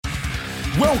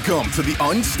Welcome to the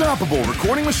Unstoppable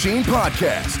Recording Machine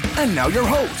Podcast. And now your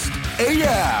host,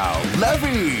 Eyal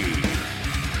Levi.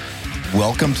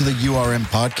 Welcome to the URM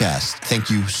Podcast. Thank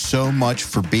you so much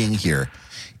for being here.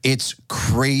 It's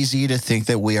crazy to think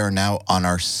that we are now on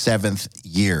our 7th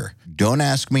year. Don't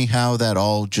ask me how that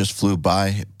all just flew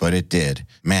by, but it did.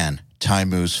 Man, time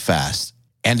moves fast.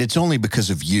 And it's only because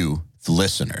of you, the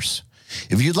listeners.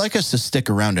 If you'd like us to stick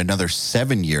around another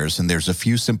 7 years, and there's a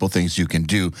few simple things you can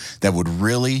do that would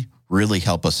really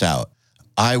help us out,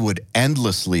 I would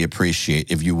endlessly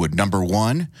appreciate if you would, number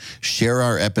 1, share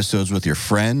our episodes with your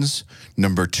friends.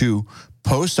 Number 2,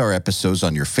 post our episodes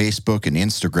on your Facebook and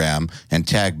Instagram and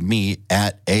tag me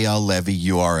at Eyal Levi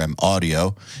URM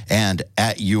Audio and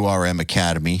at URM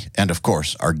Academy, and of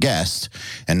course, our guest.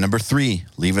 And number 3,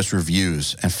 leave us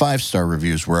reviews and 5-star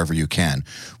reviews wherever you can.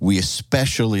 We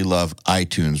especially love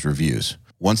iTunes reviews.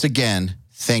 Once again,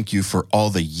 thank you for all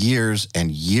the years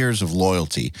and years of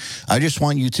loyalty. I just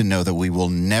want you to know that we will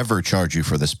never charge you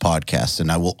for this podcast,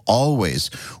 and I will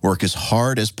always work as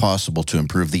hard as possible to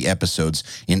improve the episodes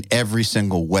in every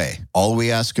single way. All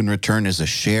we ask in return is a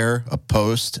share, a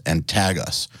post, and tag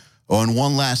us. Oh, and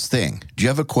one last thing. Do you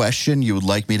have a question you would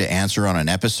like me to answer on an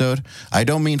episode? I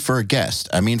don't mean for a guest.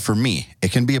 I mean for me.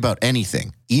 It can be about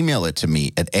anything. Email it to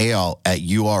me at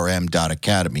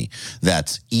eyal@urm.academy.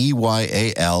 That's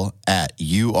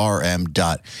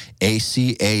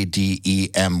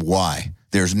EYAL@urm.academy.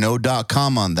 There's no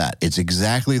 .com on that. It's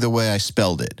exactly the way I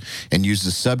spelled it. And use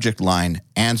the subject line,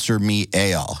 Answer Me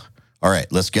Eyal. All right,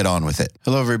 let's get on with it.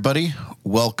 Hello, everybody.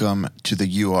 Welcome to the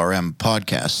URM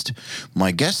Podcast.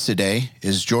 My guest today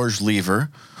is George Lever,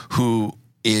 who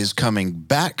is coming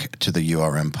back to the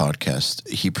URM Podcast.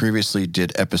 He previously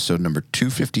did episode number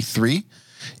 253,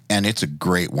 and it's a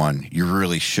great one. You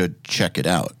really should check it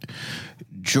out.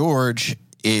 George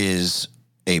is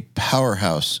a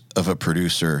powerhouse of a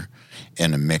producer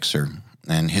and a mixer,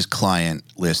 and his client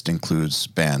list includes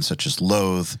bands such as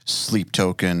Loathe, Sleep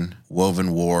Token,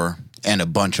 Woven War, and a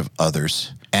bunch of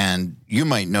others. And you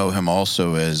might know him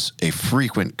also as a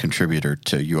frequent contributor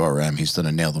to URM. He's done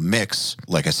a Nail the Mix.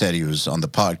 Like I said, he was on the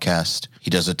podcast. He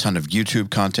does a ton of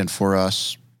YouTube content for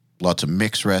us, lots of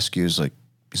mix rescues. Like,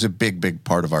 he's a big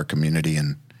part of our community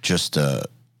and just a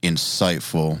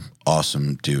insightful,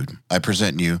 awesome dude. I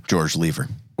present you, George Lever.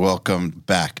 Welcome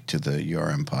back to the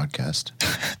URM Podcast.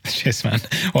 Cheers, man.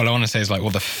 All I want to say is, like,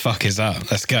 what the fuck is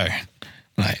up? Let's go.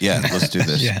 Like, yeah, let's do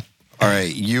this. Yeah. All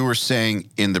right, you were saying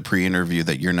in the pre-interview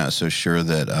that you're not so sure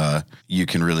that you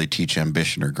can really teach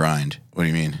ambition or grind. What do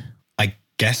you mean? I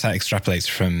guess that extrapolates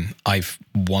from I've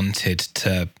wanted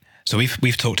to. So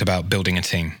we've talked about building a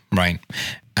team, right?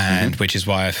 And which is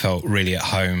why I felt really at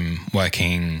home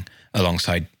working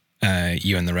alongside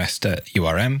you and the rest at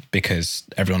URM, because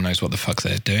everyone knows what the fuck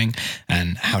they're doing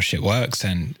and how shit works,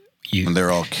 and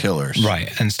they're all killers,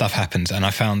 right? And stuff happens, and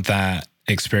I found that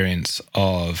experience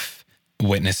of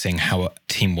witnessing how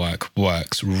teamwork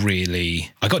works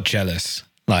really, I got jealous.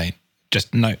 Like,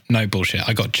 just no bullshit.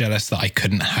 I got jealous that I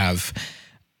couldn't have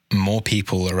more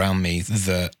people around me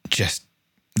that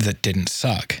didn't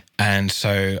suck. And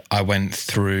so I went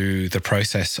through the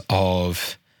process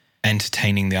of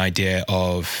entertaining the idea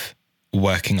of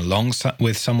working alongside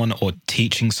with someone or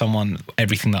teaching someone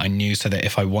everything that I knew, so that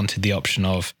if I wanted the option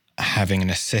of having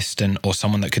an assistant or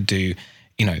someone that could do,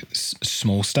 you know,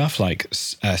 small stuff like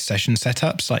session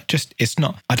setups, like, just, it's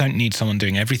not, I don't need someone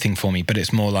doing everything for me, but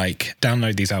it's more like,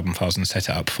 download these album files and set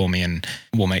it up for me, and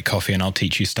we'll make coffee and I'll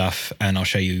teach you stuff and I'll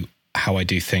show you how I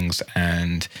do things,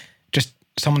 and just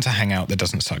someone to hang out that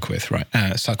doesn't suck with, right?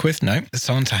 Suck with? No,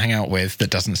 someone to hang out with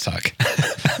that doesn't suck.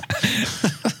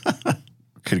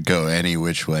 Could go any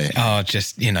which way. Oh,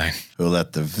 just, you know. We'll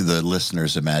let the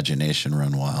listener's imagination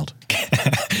run wild.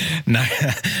 No,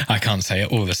 I can't say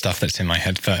all the stuff that's in my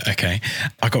head, but okay.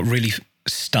 I got really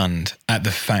stunned at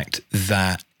the fact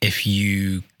that if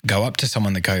you go up to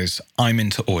someone that goes, I'm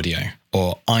into audio,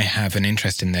 or I have an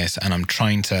interest in this and I'm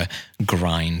trying to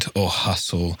grind or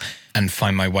hustle and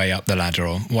find my way up the ladder,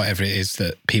 or whatever it is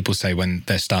that people say when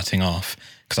they're starting off,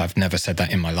 because I've never said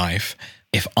that in my life.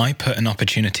 If I put an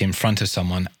opportunity in front of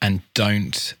someone and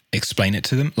don't explain it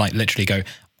to them, like literally go,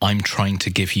 I'm trying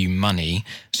to give you money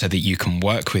so that you can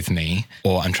work with me,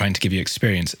 or I'm trying to give you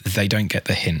experience, they don't get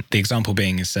the hint. The example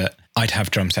being is that I'd have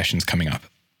drum sessions coming up.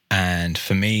 And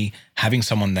for me, having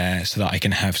someone there so that I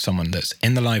can have someone that's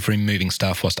in the live room moving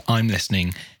stuff whilst I'm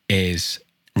listening is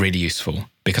really useful,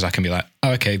 because I can be like,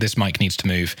 oh, okay, this mic needs to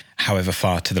move however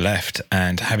far to the left.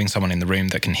 And having someone in the room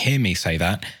that can hear me say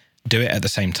that, do it at the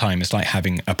same time, is like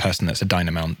having a person that's a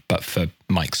dynamount, but for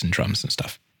mics and drums and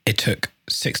stuff. It took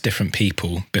 6 different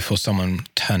people before someone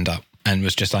turned up and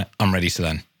was just like, I'm ready to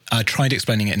learn. I tried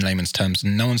explaining it in layman's terms.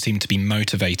 No one seemed to be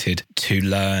motivated to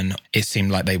learn. It seemed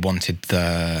like they wanted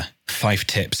the 5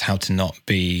 tips how to not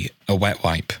be a wet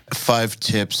wipe. 5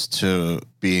 tips to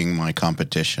being my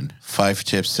competition. 5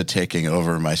 tips to taking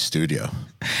over my studio.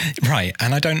 Right.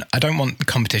 And I don't want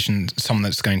competition, someone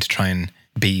that's going to try and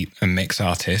be a mix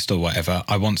artist or whatever.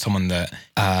 I want someone that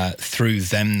through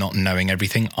them not knowing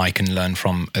everything, I can learn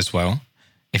from as well.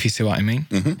 If you see what I mean.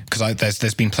 Because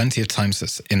there's been plenty of times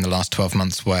that's in the last 12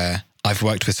 months where I've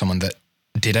worked with someone that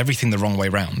did everything the wrong way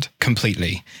round,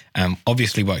 completely.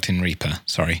 Obviously worked in Reaper,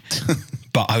 sorry.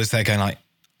 But I was there going like,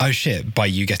 oh shit, by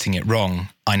you getting it wrong,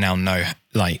 I now know,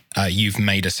 like, you've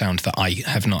made a sound that I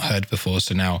have not heard before,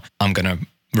 so now I'm going to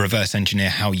reverse engineer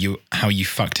how you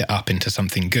fucked it up into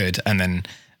something good, and then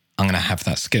I'm going to have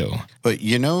that skill. But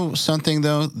you know something,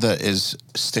 though, that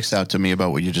sticks out to me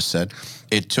about what you just said?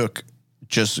 It took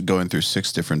just going through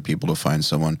 6 different people to find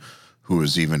someone who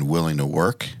was even willing to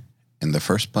work in the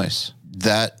first place.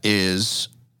 That is,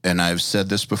 and I've said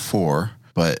this before,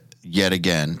 but yet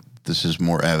again, this is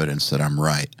more evidence that I'm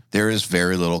right. There is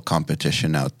very little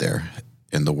competition out there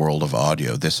in the world of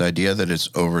audio. This idea that it's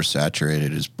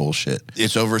oversaturated is bullshit.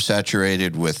 It's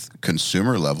oversaturated with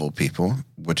consumer level people,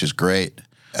 which is great.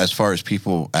 As far as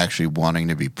people actually wanting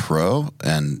to be pro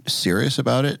and serious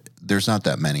about it, there's not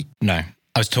that many. No.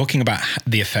 I was talking about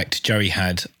the effect Joey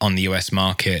had on the US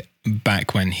market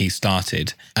back when he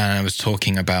started. And I was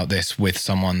talking about this with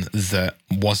someone that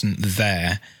wasn't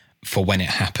there for when it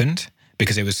happened,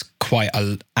 because it was quite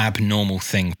an abnormal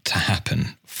thing to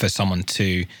happen for someone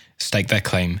to stake their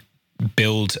claim,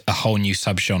 build a whole new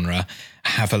subgenre,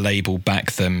 have a label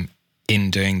back them in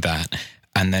doing that,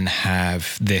 and then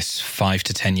have this 5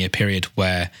 to 10 year period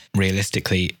where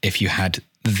realistically, if you had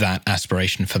that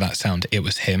aspiration for that sound, it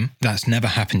was him. That's never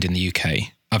happened in the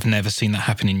UK. I've never seen that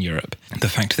happen in Europe. The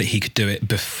fact that he could do it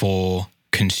before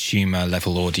consumer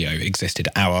level audio existed,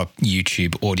 our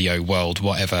YouTube audio world,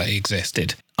 whatever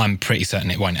existed, I'm pretty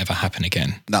certain it won't ever happen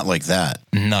again. Not like that.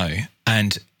 No.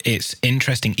 And it's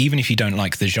interesting, even if you don't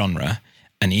like the genre,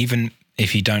 and even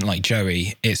if you don't like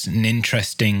Joey, it's an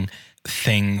interesting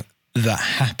thing that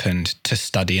happened to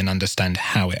study and understand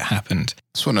how it happened.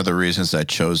 It's one of the reasons I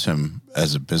chose him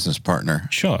as a business partner.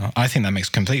 Sure. I think that makes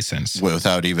complete sense.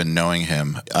 Without even knowing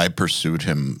him, I pursued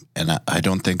him, and I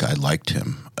don't think I liked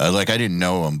him. I didn't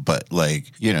know him, but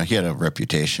he had a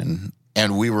reputation,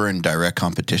 and we were in direct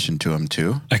competition to him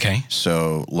too. Okay.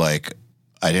 So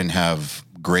I didn't have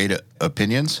great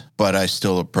opinions, but I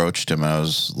still approached him. I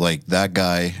was like, that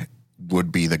guy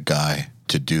would be the guy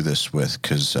to do this with,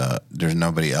 because there's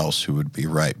nobody else who would be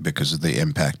right because of the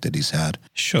impact that he's had.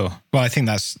 Sure. Well, I think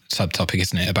that's subtopic,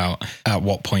 isn't it? About at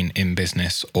what point in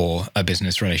business or a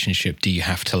business relationship do you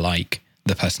have to like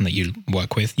the person that you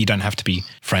work with? You don't have to be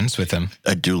friends with them.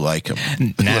 I do like him.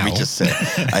 Now. Let me just say,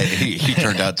 he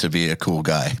turned out to be a cool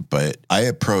guy, but I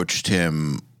approached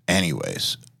him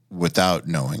anyways without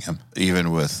knowing him.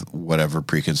 Even with whatever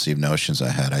preconceived notions I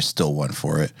had, I still went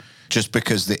for it. Just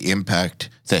because the impact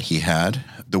that he had,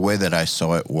 the way that I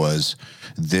saw it was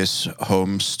this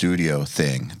home studio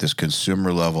thing, this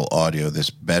consumer level audio, this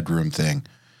bedroom thing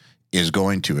is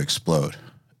going to explode.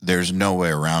 There's no way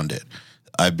around it.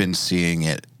 I've been seeing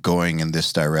it going in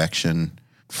this direction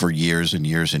for years and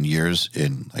years and years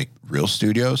in real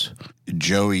studios.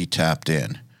 Joey tapped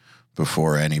in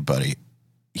before anybody.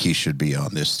 He should be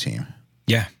on this team.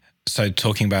 Yeah. So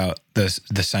talking about the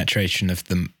saturation of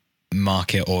the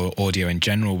market or audio in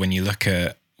general, when you look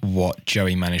at what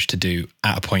Joey managed to do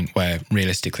at a point where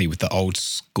realistically with the old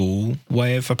school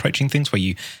way of approaching things, where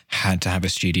you had to have a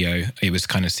studio, it was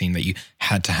kind of seen that you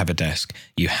had to have a desk,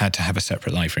 you had to have a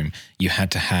separate live room, you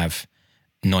had to have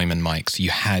Neumann mics, you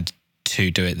had to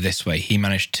do it this way. He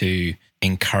managed to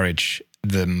encourage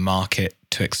the market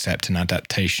to accept an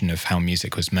adaptation of how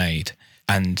music was made.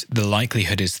 And the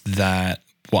likelihood is that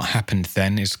what happened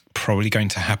then is probably going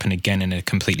to happen again in a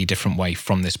completely different way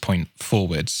from this point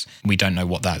forwards. We don't know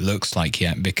what that looks like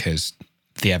yet because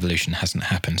the evolution hasn't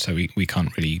happened, so we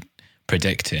can't really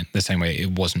predict it the same way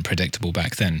it wasn't predictable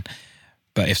back then.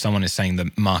 But if someone is saying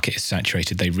the market is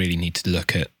saturated, they really need to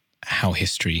look at how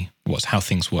history was, how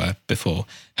things were before,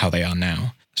 how they are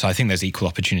now. So I think there's equal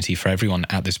opportunity for everyone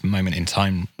at this moment in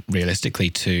time, realistically,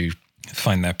 to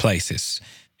find their place.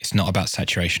 It's not about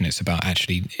saturation. It's about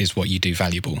actually, is what you do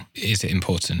valuable? Is it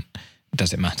important?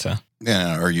 Does it matter?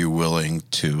 Yeah. Are you willing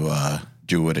to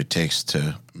do what it takes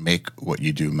to make what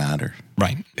you do matter?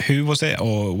 Right. Who was it,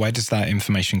 or where does that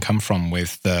information come from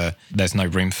with there's no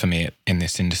room for me in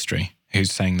this industry?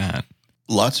 Who's saying that?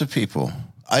 Lots of people.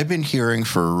 I've been hearing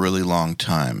for a really long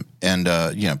time, and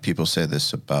people say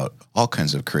this about all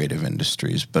kinds of creative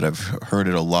industries, but I've heard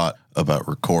it a lot about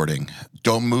recording.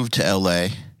 Don't move to LA.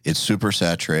 It's super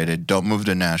saturated. Don't move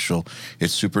to Nashville.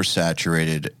 It's super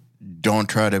saturated. Don't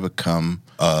try to become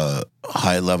a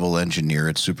high-level engineer.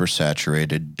 It's super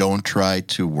saturated. Don't try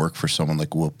to work for someone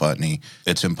like Will Putney.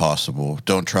 It's impossible.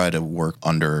 Don't try to work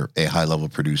under a high-level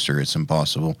producer. It's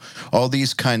impossible. All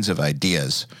these kinds of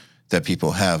ideas that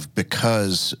people have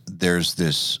because there's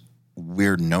this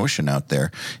weird notion out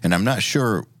there. And I'm not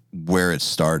sure where it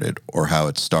started or how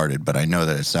it started, but I know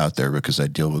that it's out there because I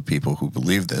deal with people who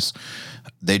believe this.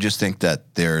 They just think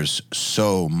that there's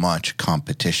so much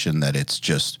competition that it's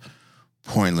just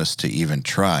pointless to even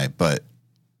try. But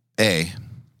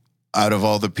out of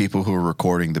all the people who are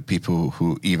recording, the people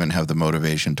who even have the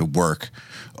motivation to work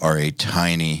are a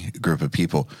tiny group of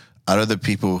people. Out of the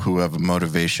people who have a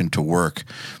motivation to work,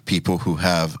 people who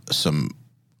have some,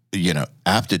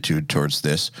 aptitude towards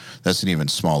this, that's an even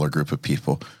smaller group of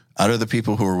people. Out of the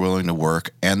people who are willing to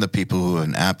work and the people who have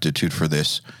an aptitude for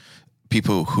this,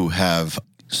 people who have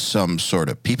some sort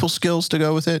of people skills to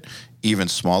go with it, even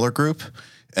smaller group.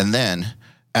 And then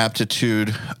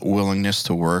aptitude, willingness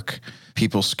to work,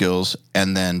 people skills,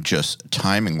 and then just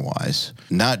timing wise,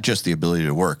 not just the ability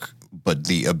to work, but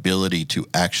the ability to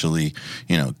actually,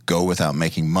 go without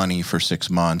making money for 6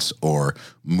 months or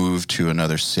move to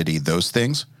another city, those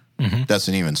things, that's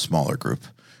an even smaller group.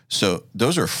 So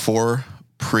those are 4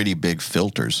 pretty big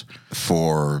filters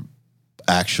for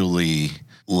actually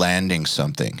landing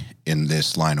something in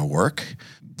this line of work.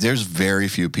 There's very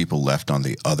few people left on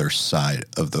the other side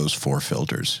of those 4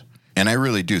 filters. And I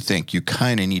really do think you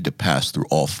kind of need to pass through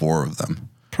all 4 of them.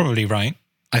 Probably right.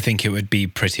 I think it would be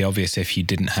pretty obvious if you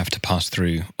didn't have to pass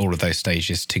through all of those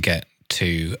stages to get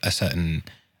to a certain,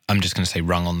 I'm just going to say,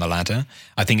 rung on the ladder.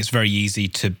 I think it's very easy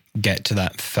to get to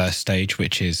that first stage,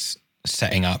 which is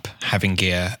setting up, having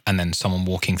gear, and then someone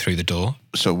walking through the door.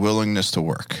 So willingness to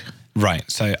work. Right.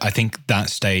 So I think that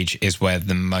stage is where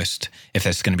the most, if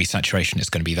there's going to be saturation, it's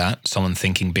going to be that. Someone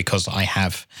thinking, because I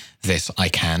have this, I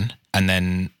can. And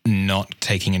then not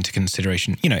taking into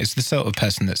consideration, it's the sort of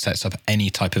person that sets up any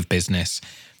type of business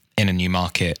in a new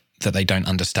market that they don't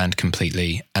understand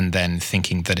completely and then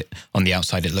thinking that on the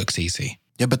outside it looks easy.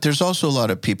 Yeah, but there's also a lot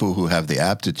of people who have the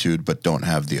aptitude but don't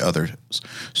have the others.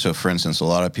 So, for instance, a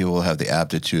lot of people have the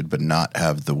aptitude but not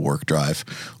have the work drive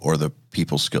or the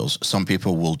people skills. Some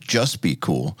people will just be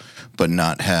cool but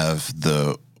not have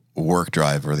the work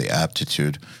drive or the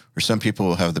aptitude. Or some people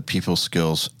will have the people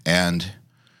skills and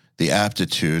the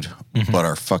aptitude but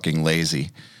are fucking lazy.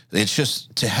 It's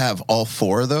just to have all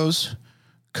 4 of those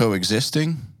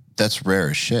coexisting, that's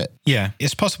rare as shit. Yeah,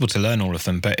 it's possible to learn all of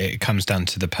them, but it comes down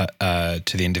to the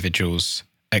individual's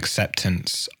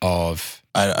acceptance of...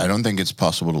 I don't think it's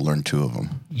possible to learn 2 of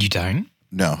them. You don't?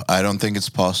 No, I don't think it's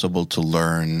possible to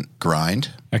learn grind.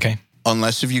 Okay.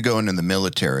 Unless if you go into the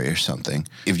military or something.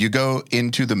 If you go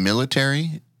into the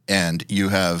military and you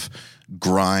have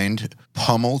grind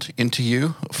pummeled into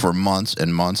you for months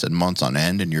and months and months on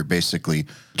end, and you're basically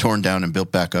torn down and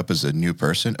built back up as a new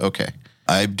person, okay.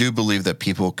 I do believe that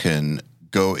people can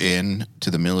go in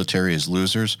to the military as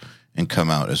losers and come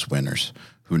out as winners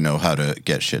who know how to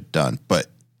get shit done. But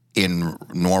in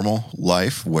normal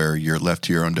life where you're left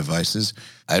to your own devices,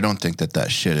 I don't think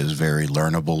that shit is very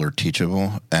learnable or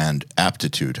teachable. And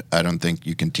aptitude, I don't think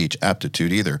you can teach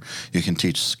aptitude either. You can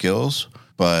teach skills,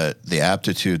 but the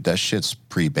aptitude, that shit's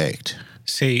pre-baked.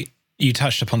 See, you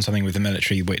touched upon something with the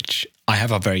military, which I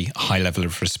have a very high level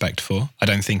of respect for. I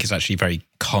don't think it's actually very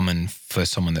common for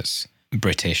someone that's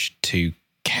British to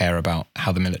care about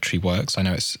how the military works. I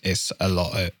know it's a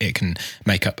lot. It can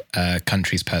make up a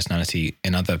country's personality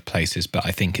in other places, but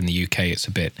I think in the UK it's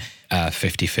a bit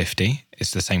 50-50.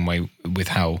 It's the same way with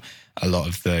how a lot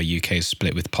of the UK is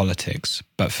split with politics.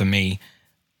 But for me,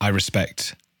 I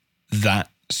respect that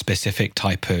specific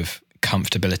type of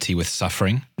comfortability with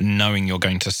suffering, knowing you're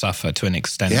going to suffer to an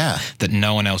extent that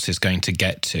no one else is going to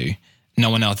get to.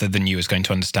 No one other than you is going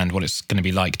to understand what it's going to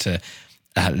be like to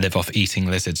live off eating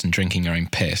lizards and drinking your own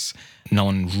piss. No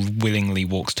one willingly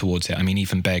walks towards it. I mean,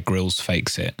 even Bear Grylls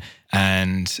fakes it.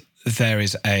 And there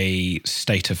is a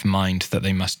state of mind that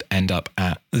they must end up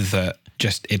at that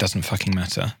just, it doesn't fucking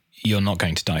matter. You're not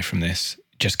going to die from this.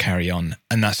 Just carry on.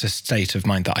 And that's a state of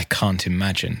mind that I can't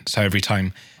imagine. So every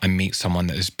time I meet someone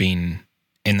that has been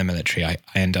in the military, I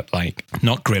end up like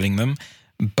not grilling them,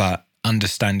 but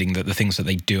understanding that the things that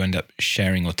they do end up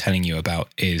sharing or telling you about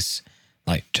is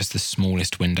like just the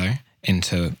smallest window.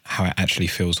 into how it actually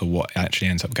feels or what actually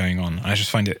ends up going on. I just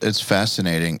find it... It's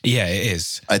fascinating. Yeah, it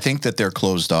is. I think that they're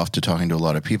closed off to talking to a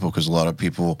lot of people because a lot of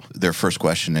people, their first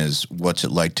question is, what's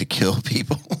it like to kill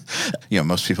people?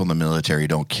 Most people in the military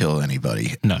don't kill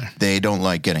anybody. No. They don't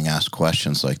like getting asked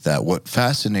questions like that. What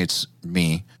fascinates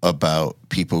me about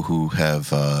people who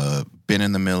have been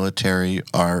in the military,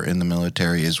 are in the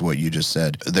military, is what you just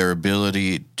said. Their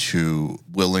ability to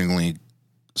willingly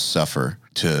suffer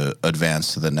to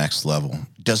advance to the next level.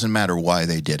 Doesn't matter why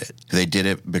they did it. They did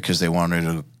it because they wanted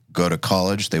to go to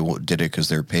college. They did it because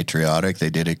they're patriotic. They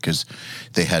did it because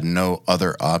they had no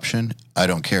other option. I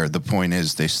don't care. The point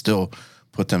is they still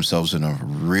put themselves in a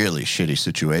really shitty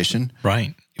situation.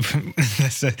 Right.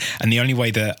 And the only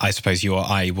way that I suppose you or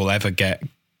I will ever get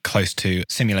close to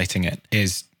simulating it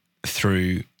is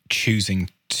through choosing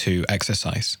to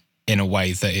exercise in a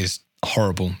way that is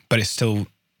horrible, but it's still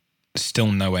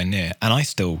nowhere near. And I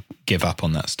still give up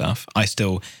on that stuff. I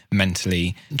still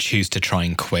mentally choose to try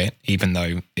and quit, even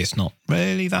though it's not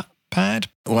really that bad.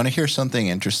 Want to hear something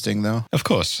interesting, though? Of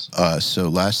course. So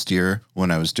last year,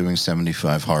 when I was doing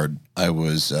 75 hard, I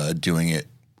was doing it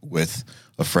with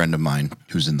a friend of mine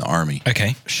who's in the Army.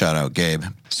 Okay. Shout out Gabe.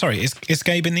 Sorry, is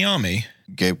Gabe in the Army?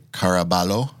 Gabe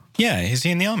Caraballo. Yeah, is he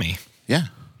in the Army? Yeah.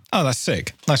 Oh, that's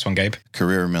sick. Nice one, Gabe.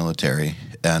 Career military,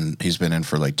 and he's been in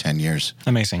for like 10 years.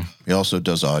 Amazing. He also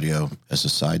does audio as a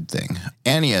side thing.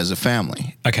 And he has a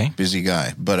family. Okay. Busy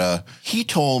guy. But he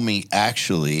told me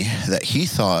actually that he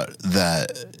thought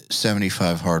that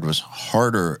 75 hard was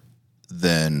harder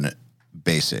than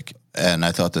basic. And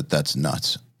I thought that that's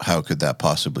nuts. How could that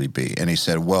possibly be? And he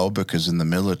said, well, because in the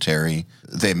military,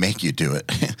 they make you do it.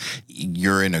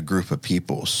 You're in a group of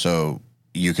people, so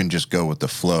you can just go with the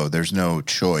flow. There's no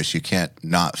choice. You can't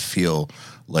not feel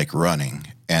like running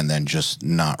and then just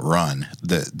not run.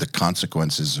 The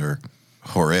consequences are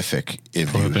horrific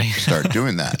if you start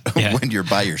doing that. Yeah. When you're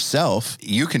by yourself,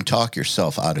 you can talk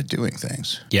yourself out of doing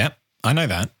things. Yep, I know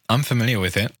that. I'm familiar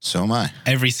with it. So am I.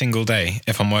 Every single day,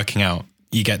 if I'm working out,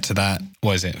 you get to that,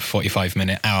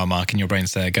 45-minute hour mark and your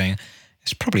brain's there going,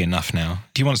 it's probably enough now.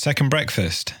 Do you want second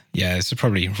breakfast? Yeah, it's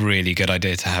probably a really good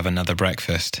idea to have another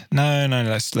breakfast. No,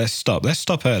 let's stop. Let's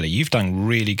stop early. You've done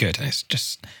really good. It's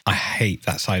just, I hate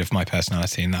that side of my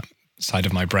personality and that side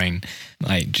of my brain.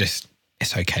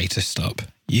 It's okay to stop.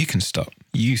 You can stop.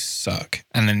 You suck.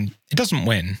 And then it doesn't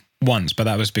win once, but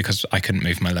that was because I couldn't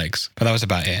move my legs. But that was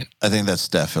about it. I think that's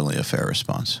definitely a fair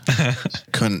response.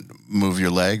 Couldn't move your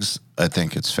legs? I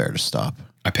think it's fair to stop.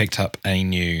 I picked up a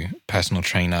new personal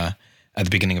trainer at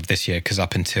the beginning of this year because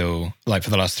up until, for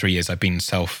the last 3 years, I've been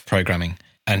self-programming.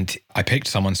 And I picked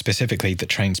someone specifically that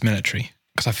trains military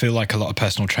because I feel like a lot of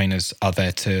personal trainers are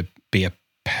there to be a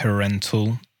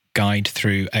parental guide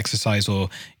through exercise or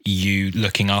you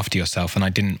looking after yourself. And I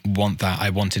didn't want that.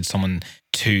 I wanted someone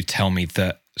to tell me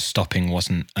that stopping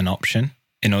wasn't an option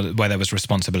where there was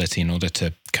responsibility in order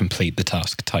to complete the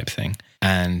task type thing.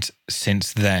 And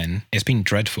since then, it's been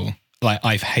dreadful.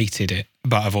 I've hated it,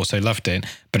 but I've also loved it.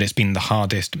 But it's been the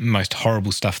hardest, most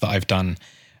horrible stuff that I've done.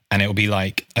 And it'll be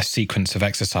like a sequence of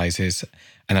exercises.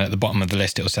 And then at the bottom of the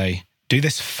list, it'll say, do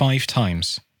this 5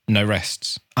 times, no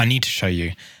rests. I need to show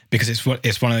you because it's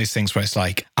one of those things where it's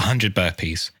like 100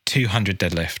 burpees, 200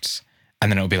 deadlifts.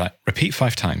 And then it'll be like, repeat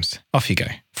 5 times. Off you go.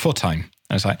 4 times.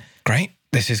 And it's like, great.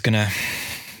 This is gonna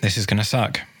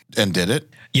suck. And did it?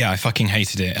 Yeah, I fucking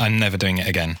hated it. I'm never doing it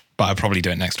again, but I'll probably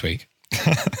do it next week.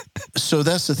 So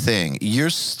that's the thing. You're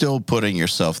still putting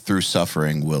yourself through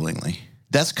suffering willingly.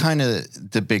 That's kind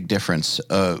of the big difference.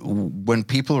 When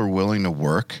people are willing to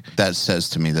work, that says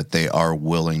to me that they are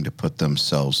willing to put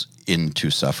themselves into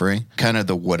suffering, kind of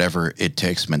the whatever it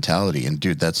takes mentality. And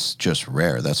dude, that's just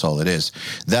rare. That's all it is.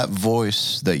 That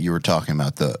voice that you were talking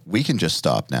about, the we can just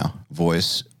stop now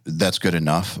voice, that's good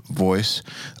enough voice.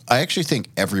 I actually think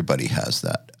everybody has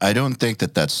that. I don't think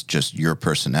that that's just your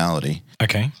personality.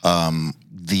 Okay.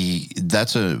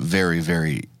 That's a very,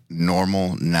 very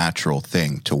normal, natural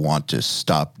thing to want to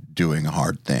stop doing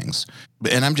hard things.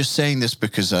 And I'm just saying this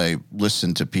because I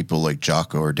listen to people like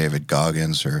Jocko or David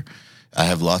Goggins, or I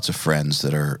have lots of friends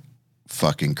that are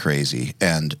fucking crazy,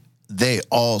 and they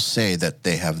all say that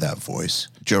they have that voice.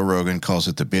 Joe Rogan calls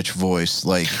it the bitch voice.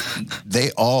 Like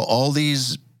they all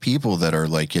these people that are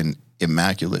like in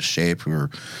immaculate shape who are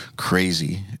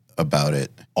crazy about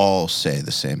it all say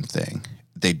the same thing.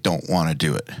 They don't want to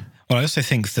do it. Well, I also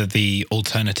think that the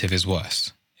alternative is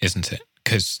worse, isn't it?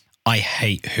 Because I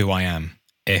hate who I am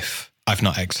if I've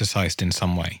not exercised in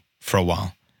some way for a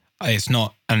while. It's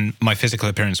not, and my physical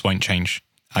appearance won't change.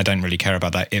 I don't really care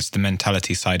about that. It's the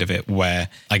mentality side of it where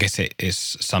I guess it is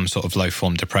some sort of low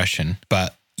form depression,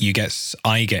 but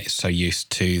I get so used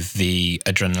to the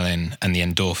adrenaline and the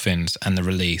endorphins and the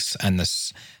release and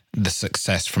the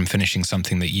success from finishing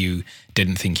something that you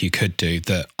didn't think you could do,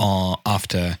 that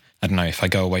after, I don't know, if I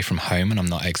go away from home and I'm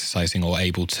not exercising or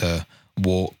able to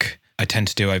walk, I tend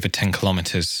to do over 10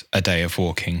 kilometers a day of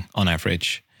walking on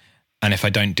average. And if I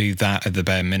don't do that at the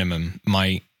bare minimum,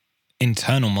 my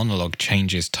internal monologue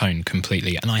changes tone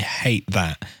completely. And I hate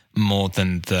that more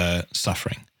than the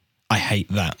suffering. I hate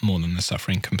that more than the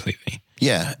suffering completely.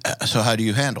 Yeah. So how do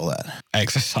you handle that?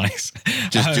 Exercise.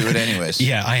 Just do it anyways.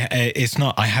 Yeah,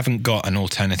 I haven't got an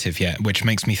alternative yet, which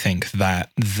makes me think that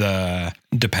the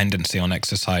dependency on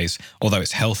exercise, although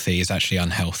it's healthy, is actually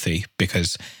unhealthy,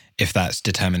 because if that's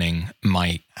determining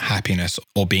my happiness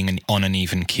or being on an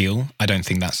even keel, I don't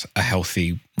think that's a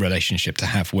healthy relationship to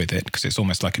have with it, because it's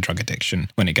almost like a drug addiction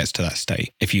when it gets to that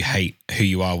state. If you hate who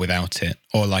you are without it,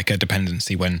 or like a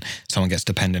dependency when someone gets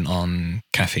dependent on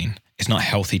caffeine, it's not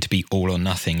healthy to be all or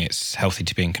nothing. It's healthy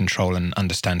to be in control and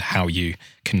understand how you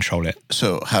control it.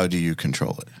 So how do you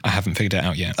control it? I haven't figured it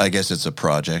out yet. I guess it's a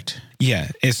project. Yeah,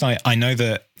 it's like, I know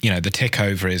that, the tick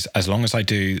over is, as long as I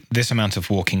do this amount of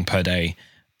walking per day,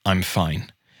 I'm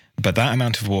fine. But that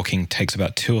amount of walking takes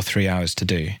about 2 or 3 hours to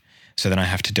do. So then I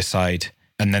have to decide,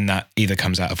 and then that either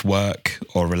comes out of work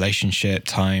or relationship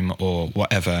time or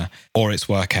whatever, or it's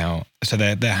workout. So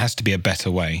there has to be a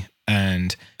better way.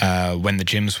 And when the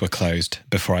gyms were closed,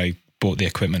 before I bought the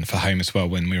equipment for home as well,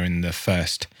 when we were in the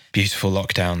first beautiful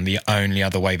lockdown, the only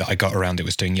other way that I got around it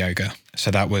was doing yoga.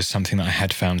 So that was something that I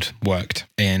had found worked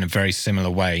in a very similar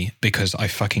way, because I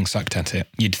fucking sucked at it.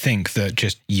 You'd think that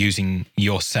just using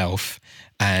yourself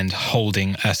and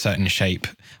holding a certain shape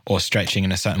or stretching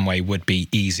in a certain way would be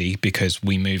easy, because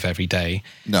we move every day.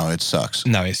 No, it sucks.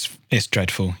 No, it's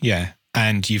dreadful. Yeah.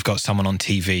 And you've got someone on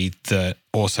TV that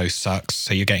also sucks.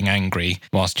 So you're getting angry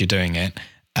whilst you're doing it.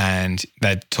 And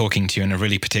they're talking to you in a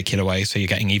really particular way, so you're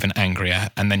getting even angrier.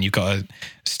 And then you've got to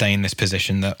stay in this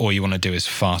position that all you want to do is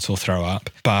fart or throw up.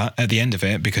 But at the end of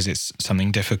it, because it's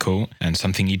something difficult and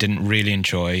something you didn't really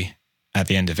enjoy, at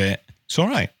the end of it, it's all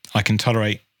right. I can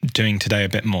tolerate doing today a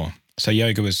bit more. So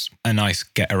yoga was a nice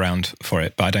get around for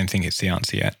it, but I don't think it's the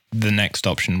answer yet. The next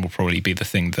option will probably be the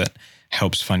thing that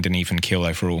helps find an even keel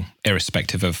overall,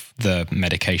 irrespective of the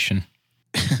medication.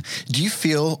 Do you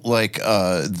feel like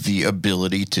the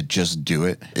ability to just do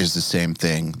it is the same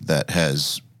thing that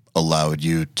has allowed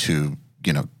you to,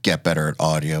 get better at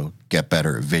audio, get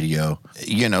better at video,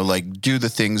 like do the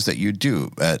things that you do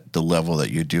at the level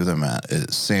that you do them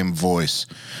at? Same voice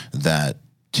that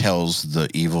tells the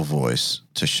evil voice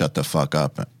to shut the fuck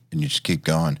up, and you just keep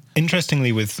going.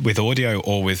 Interestingly, with audio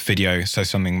or with video, so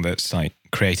something that's like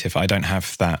creative, I don't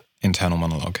have that internal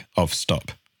monologue of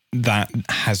stop. That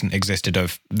hasn't existed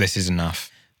of this is enough,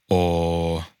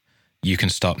 or you can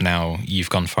stop now, you've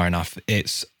gone far enough.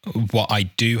 It's what I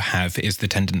do have is the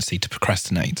tendency to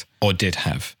procrastinate, or did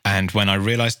have. And when I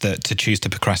realized that to choose to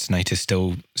procrastinate is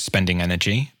still spending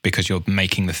energy because you're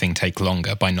making the thing take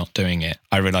longer by not doing it,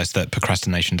 I realized that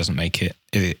procrastination doesn't make it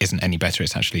isn't any better.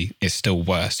 It's still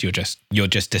worse. You're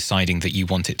just deciding that you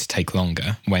want it to take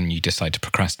longer when you decide to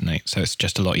procrastinate. So it's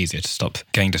just a lot easier to stop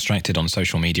getting distracted on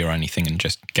social media or anything and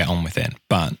just get on with it.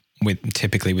 But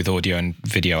typically with audio and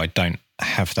video, I don't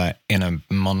have that inner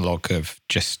monologue of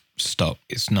just stop.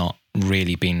 It's not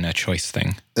really been a choice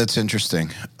thing. That's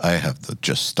interesting. I have the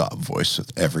just stop voice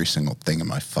with every single thing in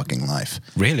my fucking life.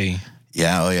 Really?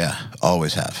 Yeah, oh yeah.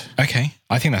 Always have. Okay.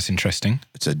 I think that's interesting.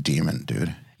 It's a demon,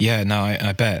 dude. Yeah, no,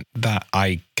 I bet that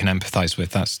I can empathize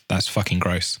with. That's fucking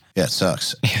gross. Yeah, it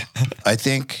sucks. I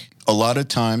think a lot of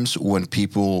times when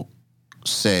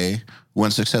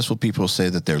successful people say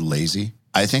that they're lazy,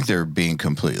 I think they're being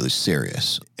completely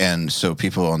serious. And so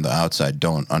people on the outside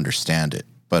don't understand it.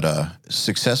 But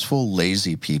successful,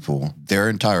 lazy people, their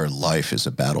entire life is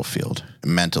a battlefield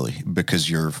mentally,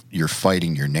 because you're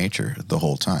fighting your nature the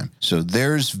whole time. So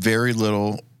there's very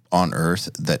little on earth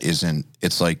that isn't,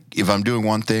 it's like, if I'm doing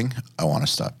one thing, I want to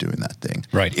stop doing that thing.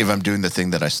 Right. If I'm doing the thing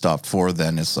that I stopped for,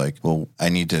 then it's like, well, I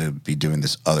need to be doing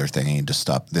this other thing. I need to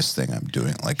stop this thing I'm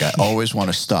doing. Like, I always want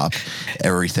to stop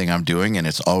everything I'm doing, and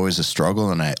it's always a struggle,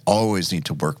 and I always need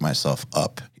to work myself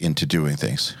up into doing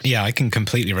things. Yeah, I can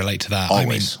completely relate to that.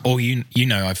 Always. I mean,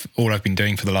 all I've been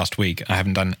doing for the last week, I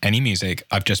haven't done any music.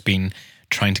 I've just been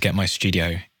trying to get my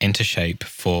studio into shape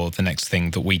for the next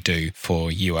thing that we do for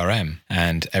URM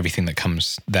and everything that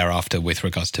comes thereafter with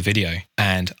regards to video.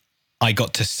 And I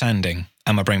got to sanding,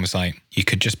 and my brain was like, you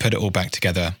could just put it all back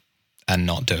together and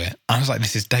not do it. I was like,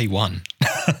 this is day one.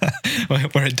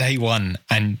 We're at day one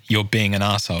and you're being an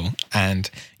arsehole and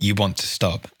you want to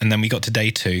stop. And then we got to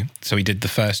day two. So we did the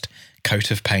first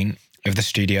coat of paint of the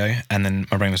studio. And then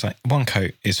my brain was like, 1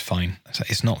 coat is fine. I was like,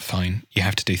 it's not fine. You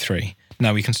have to do 3.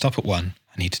 No, we can stop at 1.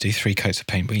 I need to do 3 coats of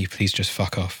paint. Will you please just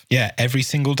fuck off? Yeah, every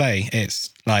single day.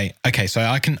 It's like, okay, so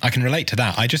I can relate to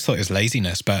that. I just thought it was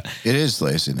laziness, but it is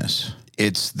laziness.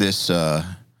 It's this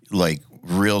like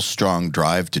real strong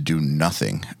drive to do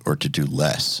nothing or to do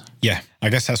less. Yeah, I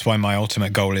guess that's why my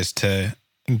ultimate goal is to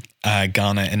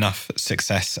garner enough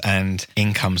success and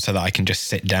income so that I can just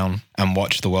sit down and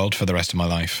watch the world for the rest of my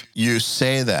life. You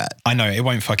say that. I know it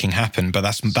won't fucking happen, but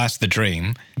that's the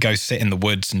dream. Go sit in the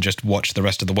woods and just watch the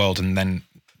rest of the world, and then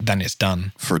it's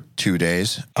done. For 2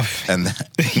 days, and then,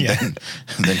 Yeah.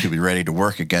 then you'll be ready to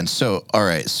work again. So, all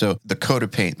right, so the coat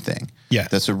of paint thing. Yeah.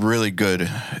 That's a really good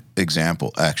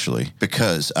example, actually,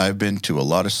 because I've been to a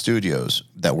lot of studios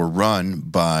that were run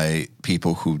by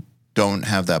people who don't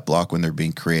have that block when they're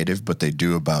being creative, but they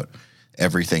do about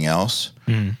everything else.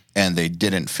 And they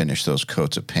didn't finish those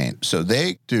coats of paint. So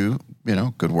they do,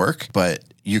 good work, but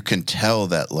you can tell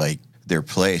that like their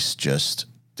place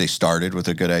they started with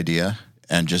a good idea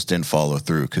and just didn't follow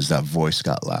through because that voice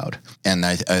got loud. And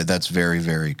that's very,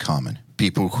 very common.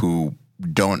 People who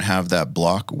don't have that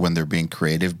block when they're being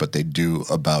creative, but they do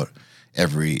about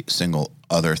every single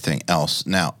other thing else.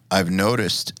 Now, I've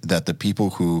noticed that the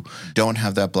people who don't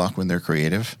have that block when they're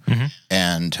creative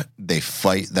and they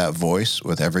fight that voice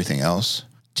with everything else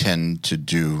tend to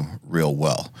do real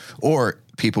well. Or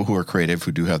people who are creative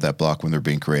who do have that block when they're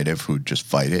being creative who just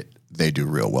fight it, they do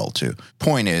real well too.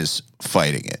 Point is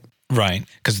fighting it. Right,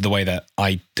 because the way that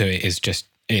I do it is just,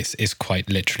 it's quite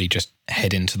literally just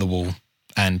head into the wall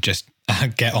and just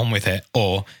get on with it.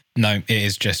 Or no, it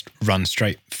is just run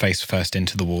straight face first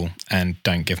into the wall and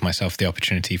don't give myself the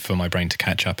opportunity for my brain to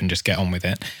catch up and just get on with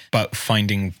it. But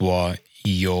finding what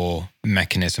your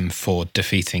mechanism for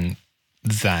defeating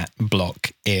that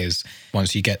block is,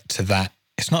 once you get to that,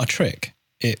 it's not a trick,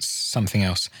 it's something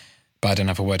else, but I don't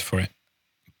have a word for it.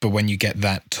 But when you get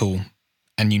that tool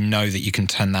and you know that you can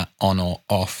turn that on or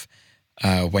off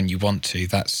when you want to,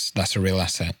 that's a real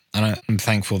asset. And I'm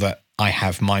thankful that I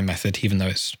have my method, even though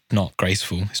it's not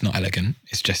graceful, it's not elegant.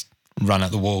 It's just run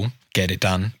at the wall, get it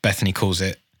done. Bethany calls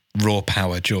it raw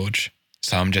power, George.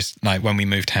 So I'm just like, when we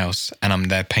moved house and I'm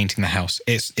there painting the house,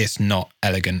 it's not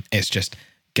elegant. It's just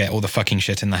get all the fucking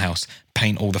shit in the house,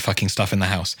 paint all the fucking stuff in the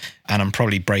house. And I'm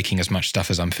probably breaking as much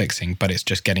stuff as I'm fixing, but it's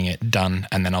just getting it done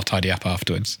and then I'll tidy up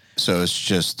afterwards. So it's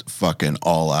just fucking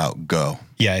all out go.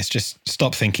 Yeah, it's just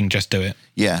stop thinking, just do it.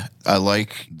 Yeah, I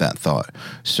like that thought.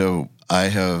 So I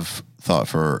have thought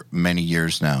for many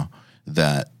years now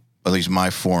that at least my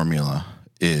formula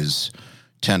is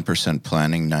 10%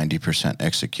 planning, 90%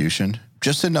 execution.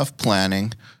 Just enough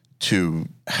planning to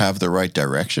have the right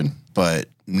direction, but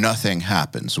nothing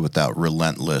happens without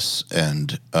relentless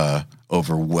and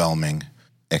overwhelming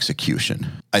execution.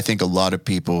 I think a lot of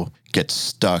people get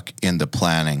stuck in the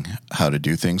planning how to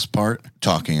do things part,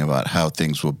 talking about how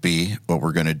things will be, what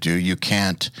we're going to do. You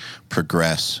can't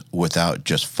progress without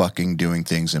just fucking doing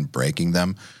things and breaking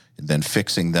them, and then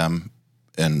fixing them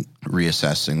and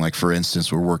reassessing. Like, for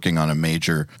instance, we're working on a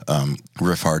major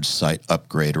Riff Hard site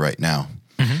upgrade right now.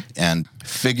 And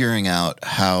figuring out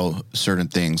how certain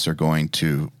things are going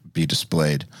to be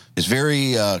displayed is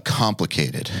very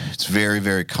complicated. It's very,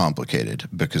 very complicated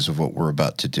because of what we're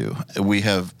about to do. We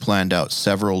have planned out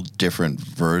several different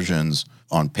versions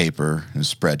on paper and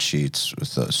spreadsheets with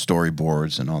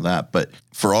storyboards and all that. But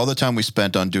for all the time we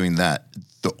spent on doing that,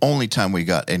 the only time we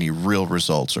got any real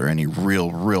results or any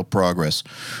real progress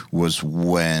was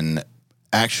when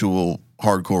actual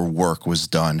hardcore work was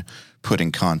done,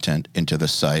 putting content into the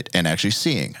site and actually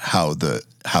seeing how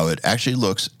it actually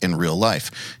looks in real life.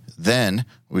 Then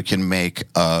we can make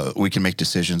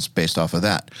decisions based off of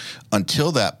that.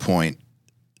 Until that point,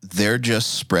 they're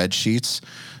just spreadsheets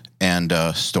and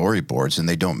storyboards, and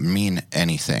they don't mean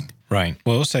anything. Right.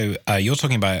 Well, also, you're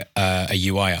talking about a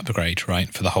UI upgrade,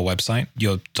 right, for the whole website?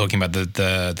 You're talking about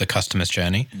the customer's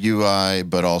journey? UI,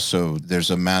 but also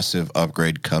there's a massive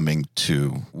upgrade coming to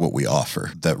what we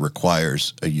offer that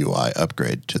requires a UI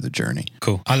upgrade to the journey.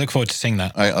 Cool. I look forward to seeing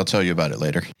that. I'll tell you about it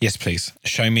later. Yes, please.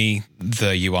 Show me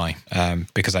the UI,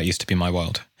 because that used to be my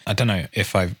world. I don't know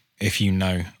if you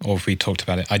know, or if we talked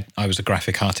about it. I was a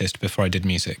graphic artist before I did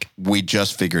music. We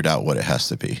just figured out what it has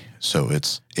to be. So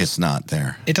it's not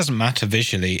there. It doesn't matter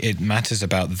visually. It matters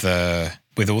about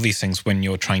with all these things, when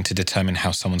you're trying to determine how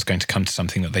someone's going to come to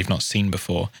something that they've not seen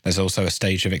before, there's also a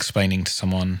stage of explaining to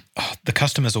someone, the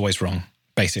customer's always wrong,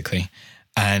 basically.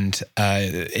 And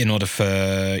in order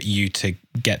for you to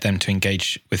get them to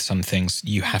engage with some things,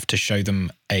 you have to show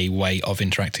them a way of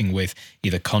interacting with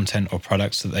either content or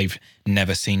products that they've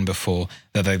never seen before,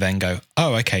 that they then go,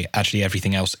 oh, okay, actually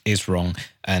everything else is wrong.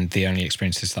 And the only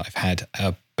experiences that I've had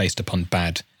are based upon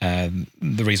bad.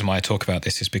 The reason why I talk about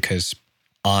this is because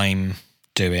I'm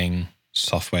doing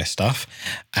software stuff,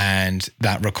 and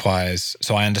that requires,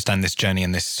 so I understand this journey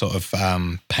and this sort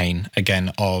of pain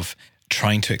again of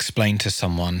trying to explain to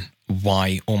someone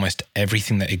why almost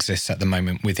everything that exists at the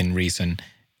moment within reason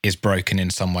is broken in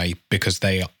some way because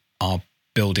they are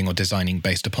building or designing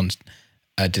based upon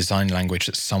a design language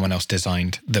that someone else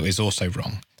designed that is also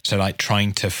wrong. So like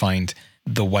trying to find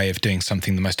the way of doing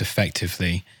something the most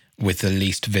effectively with the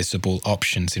least visible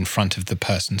options in front of the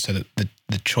person so that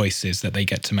the choices that they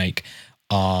get to make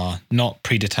are not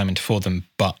predetermined for them,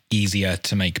 but easier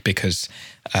to make because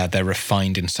they're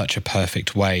refined in such a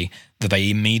perfect way that they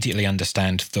immediately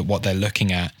understand that what they're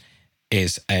looking at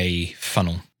is a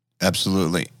funnel.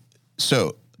 Absolutely.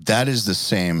 So that is the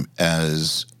same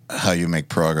as how you make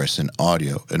progress in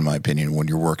audio, in my opinion, when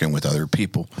you're working with other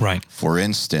people. Right. For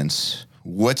instance,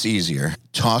 what's easier,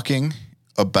 talking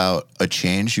about a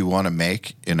change you want to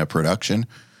make in a production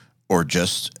or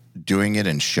just doing it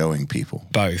and showing people?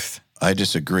 Both. I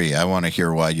disagree. I want to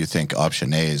hear why you think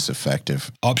option A is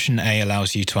effective. Option A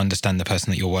allows you to understand the person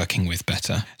that you're working with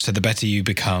better. So the better you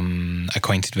become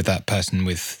acquainted with that person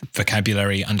with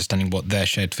vocabulary, understanding what their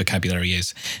shared vocabulary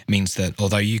is, means that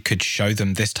although you could show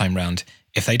them this time round,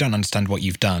 if they don't understand what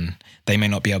you've done, they may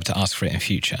not be able to ask for it in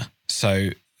future. So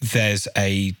there's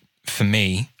for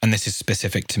me, and this is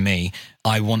specific to me,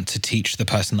 I want to teach the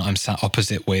person that I'm sat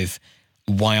opposite with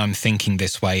why I'm thinking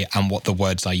this way and what the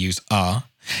words I use are.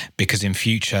 Because in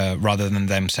future, rather than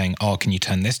them saying, oh, can you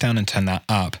turn this down and turn that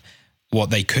up? What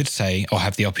they could say or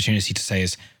have the opportunity to say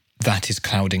is, that is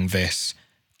clouding this.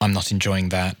 I'm not enjoying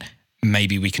that.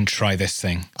 Maybe we can try this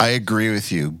thing. I agree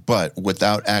with you, but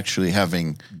without actually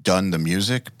having done the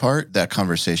music part, that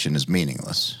conversation is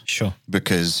meaningless. Sure.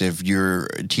 Because if you're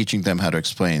teaching them how to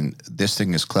explain this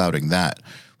thing is clouding that,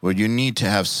 well, you need to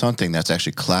have something that's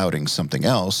actually clouding something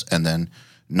else and then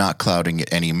not clouding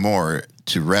it anymore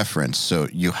to reference. So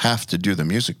you have to do the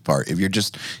music part. If you're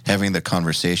just having the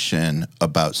conversation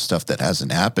about stuff that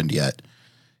hasn't happened yet,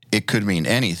 it could mean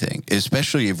anything,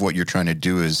 especially if what you're trying to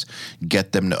do is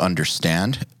get them to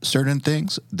understand certain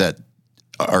things that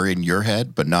are in your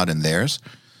head but not in theirs.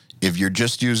 If you're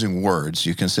just using words,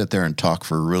 you can sit there and talk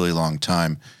for a really long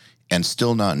time and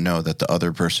still not know that the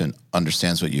other person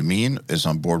understands what you mean, is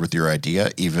on board with your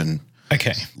idea, even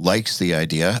likes the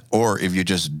idea. Or if you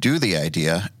just do the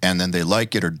idea and then they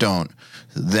like it or don't,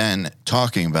 then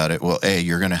talking about it, well, A,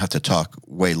 you're going to have to talk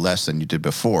way less than you did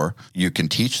before. You can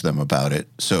teach them about it.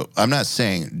 So I'm not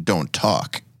saying don't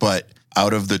talk, but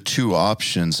out of the two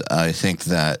options, I think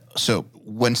that, so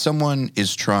when someone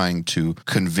is trying to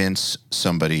convince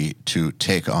somebody to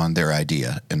take on their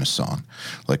idea in a song,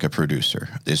 like a producer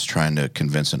is trying to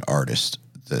convince an artist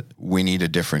that we need a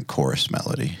different chorus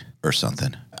melody or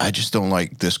something. I just don't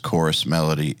like this chorus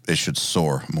melody. It should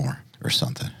soar more or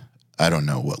something. I don't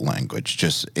know what language,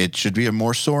 just it should be a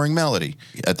more soaring melody.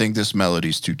 I think this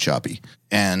melody's too choppy.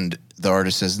 And the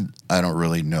artist says, I don't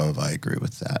really know if I agree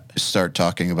with that. Start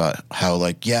talking about how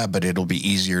like, yeah, but it'll be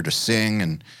easier to sing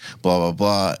and blah, blah,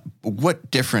 blah.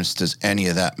 What difference does any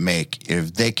of that make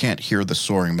if they can't hear the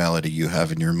soaring melody you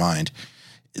have in your mind?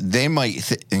 They might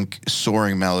think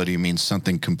soaring melody means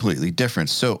something completely different.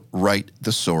 So write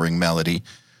the soaring melody,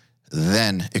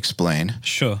 then explain.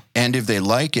 Sure. And if they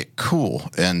like it, cool.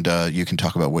 And you can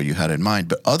talk about what you had in mind.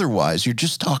 But otherwise, you're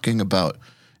just talking about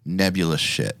nebulous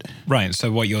shit. Right.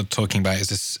 So what you're talking about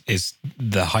is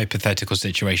the hypothetical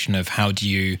situation of how do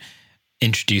you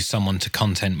introduce someone to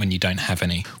content when you don't have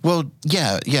any? Well,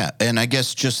 yeah. And I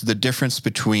guess just the difference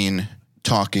between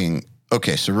talking.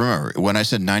 Okay, so remember, when I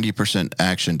said 90%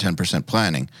 action, 10%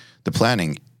 planning, the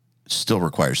planning still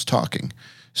requires talking.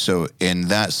 So in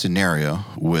that scenario,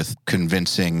 with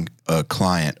convincing a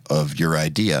client of your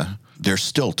idea, there's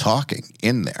still talking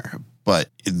in there, but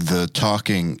the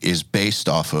talking is based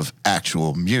off of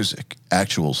actual music,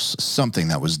 actual something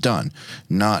that was done,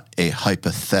 not a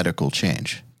hypothetical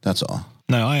change. That's all.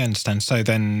 No, I understand. So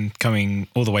then coming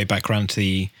all the way back around to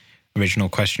the original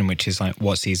question, which is like,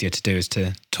 what's easier to do is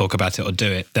to talk about it or do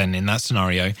it? Then in that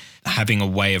scenario, having a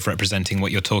way of representing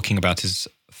what you're talking about is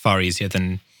far easier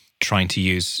than trying to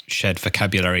use shared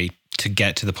vocabulary to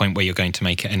get to the point where you're going to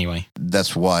make it anyway.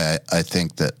 That's why I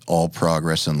think that all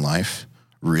progress in life,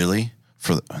 really,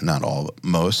 for not all, but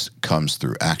most, comes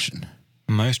through action.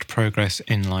 Most progress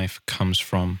in life comes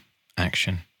from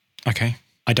action. Okay.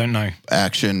 I don't know.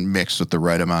 Action mixed with the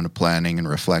right amount of planning and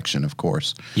reflection, of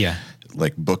course. Yeah.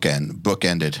 Like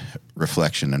bookended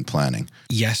reflection and planning.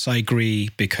 Yes, I agree,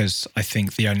 because I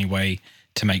think the only way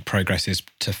to make progress is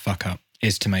to fuck up,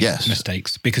 is to make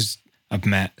mistakes. Because I've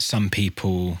met some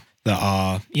people that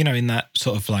are, in that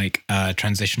sort of like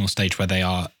transitional stage where they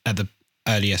are at the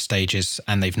earlier stages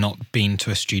and they've not been to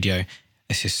a studio.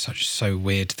 This is so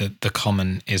weird that the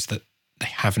common is that they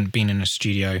haven't been in a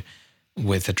studio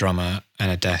with a drummer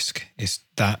and a desk. Is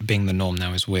that being the norm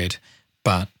now is weird.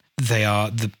 But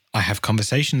I have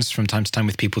conversations from time to time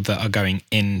with people that are going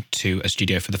into a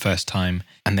studio for the first time,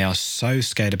 and they are so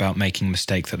scared about making a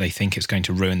mistake that they think it's going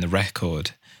to ruin the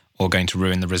record or going to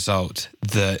ruin the result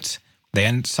that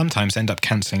they sometimes end up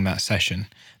cancelling that session.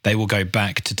 They will go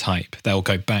back to type. They'll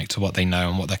go back to what they know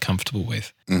and what they're comfortable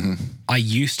with. Mm-hmm. I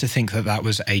used to think that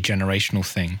was a generational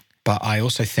thing, but I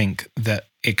also think that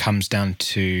it comes down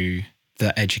to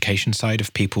the education side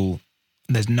of people.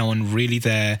 There's no one really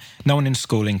there. No one in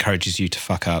school encourages you to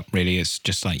fuck up, really. It's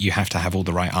just like you have to have all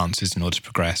the right answers in order to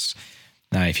progress.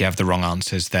 Now, if you have the wrong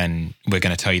answers, then we're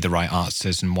going to tell you the right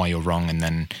answers and why you're wrong, and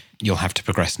then you'll have to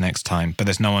progress next time. But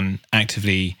there's no one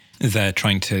actively there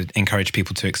trying to encourage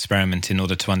people to experiment in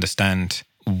order to understand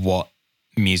what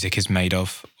music is made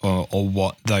of or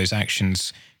what those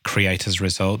actions create as a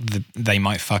result. They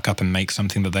might fuck up and make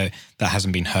something that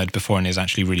hasn't been heard before and is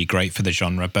actually really great for the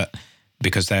genre, but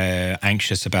because they're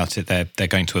anxious about it, they're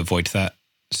going to avoid that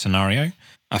scenario.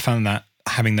 I found that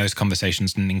having those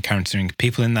conversations and encountering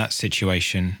people in that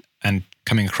situation and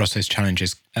coming across those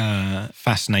challenges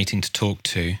fascinating to talk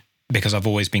to, because I've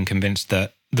always been convinced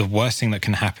that the worst thing that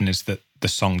can happen is that the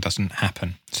song doesn't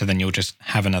happen. So then you'll just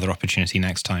have another opportunity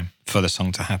next time for the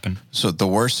song to happen. So the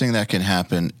worst thing that can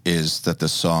happen is that the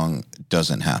song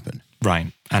doesn't happen.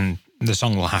 Right. And the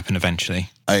song will happen eventually.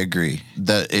 I agree.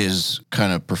 That is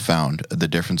kind of profound, the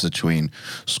difference between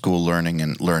school learning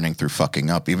and learning through fucking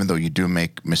up. Even though you do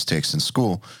make mistakes in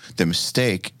school, the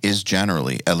mistake is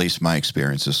generally, at least my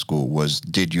experience of school, was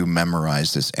did you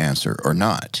memorize this answer or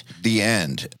not? The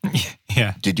end.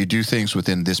 Yeah. Did you do things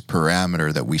within this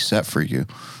parameter that we set for you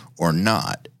or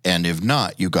not? And if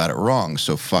not, you got it wrong.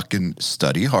 So fucking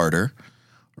study harder,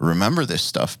 remember this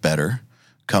stuff better,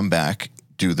 come back,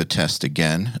 do the test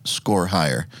again, score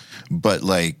higher. But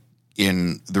like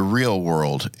in the real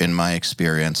world, in my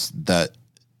experience,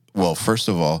 first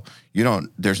of all,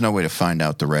 there's no way to find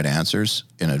out the right answers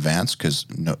in advance because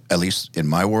at least in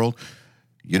my world,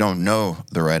 you don't know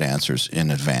the right answers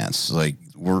in advance. Like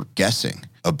we're guessing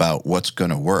about what's going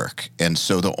to work. And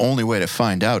so the only way to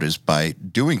find out is by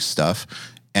doing stuff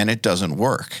and it doesn't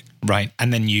work. Right.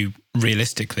 And then you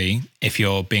realistically, if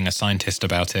you're being a scientist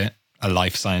about it, a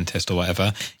life scientist or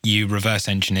whatever, you reverse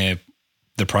engineer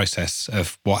the process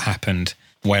of what happened,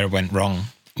 where it went wrong,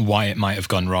 why it might have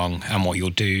gone wrong, and what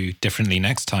you'll do differently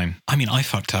next time. I mean, I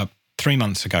fucked up 3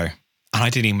 months ago and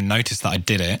I didn't even notice that I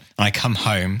did it. And I come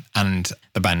home and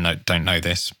the band don't know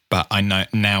this, but I know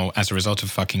now as a result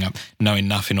of fucking up, know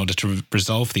enough in order to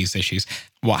resolve these issues.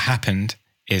 What happened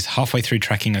is halfway through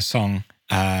tracking a song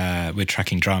with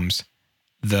tracking drums,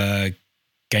 the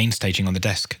gain staging on the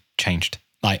desk changed.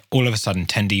 Like all of a sudden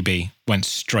 10 dB went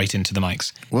straight into the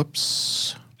mics.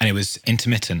 Whoops. And it was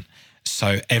intermittent.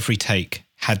 So every take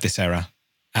had this error.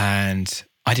 And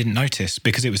I didn't notice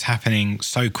because it was happening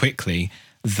so quickly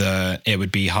that it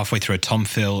would be halfway through a tom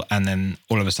fill and then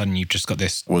all of a sudden you've just got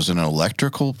this. Was it an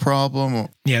electrical problem?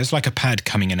 Yeah, it was like a pad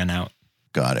coming in and out.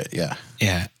 Got it, yeah.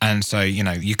 Yeah, and so,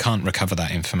 you can't recover that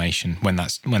information. When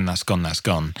that's gone, that's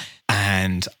gone.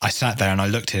 And I sat there and I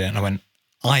looked at it and I went,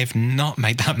 I have not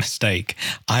made that mistake.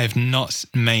 I have not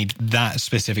made that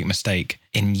specific mistake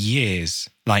in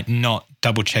years, like not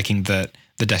double checking that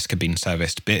the desk had been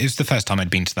serviced. It was the first time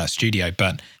I'd been to that studio,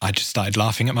 but I just started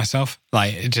laughing at myself.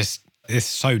 Like it's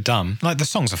so dumb. Like the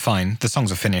songs are fine. The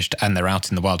songs are finished and they're out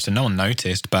in the wild. So no one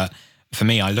noticed. But for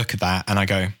me, I look at that and I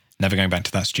go, never going back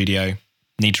to that studio.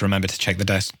 Need to remember to check the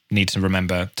desk. Need to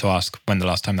remember to ask when the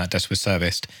last time that desk was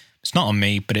serviced. It's not on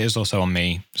me, but it is also on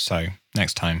me. So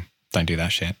next time, don't do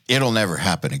that shit. It'll never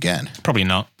happen again. Probably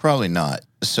not. Probably not.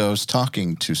 So I was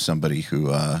talking to somebody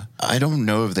who, I don't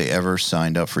know if they ever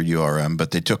signed up for URM,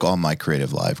 but they took all my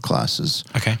Creative Live classes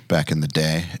back in the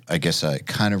day. I guess I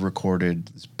kind of recorded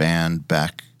this band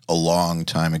back a long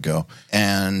time ago.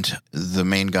 And the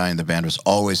main guy in the band was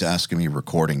always asking me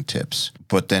recording tips.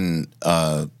 But then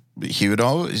he would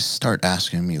always start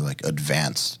asking me like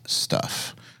advanced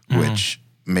stuff, which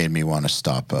made me want to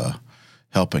stop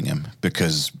helping him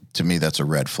because to me, that's a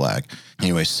red flag.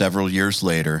 Anyway, several years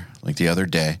later, like the other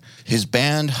day, his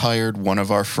band hired one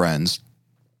of our friends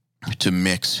to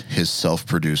mix his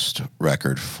self-produced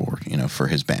record for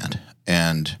his band.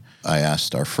 And I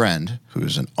asked our friend,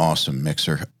 who's an awesome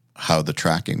mixer, how the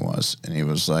tracking was. And he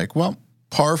was like, well,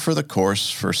 par for the course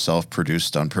for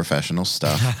self-produced unprofessional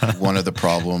stuff. One of the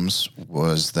problems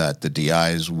was that the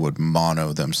DIs would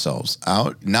mono themselves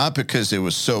out. Not because it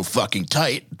was so fucking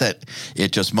tight that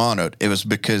it just monoed. It was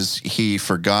because he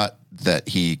forgot that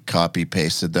he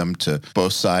copy-pasted them to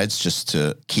both sides just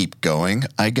to keep going,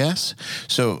 I guess.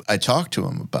 So I talked to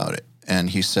him about it, and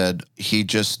he said he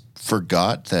just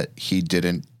forgot that he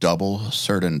didn't double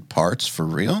certain parts for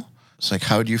real. It's like,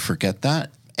 how do you forget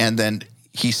that? And then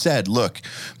he said, look,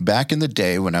 back in the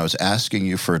day when I was asking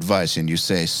you for advice and you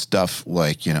say stuff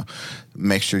like,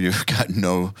 make sure you've got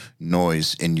no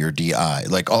noise in your DI,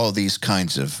 like all these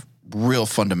kinds of real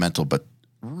fundamental but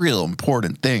real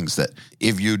important things that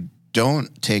if you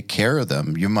don't take care of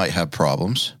them, you might have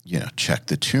problems. Check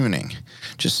the tuning.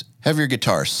 Just have your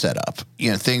guitar set up.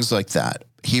 Things like that.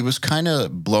 He was kind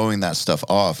of blowing that stuff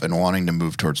off and wanting to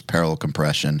move towards parallel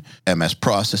compression, MS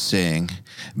processing,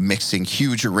 mixing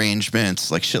huge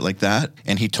arrangements, like shit like that.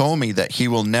 And he told me that he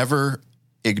will never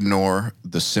ignore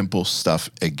the simple stuff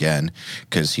again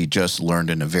because he just learned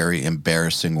in a very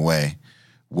embarrassing way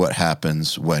what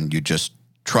happens when you just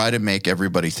try to make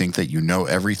everybody think that you know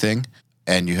everything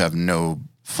and you have no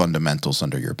fundamentals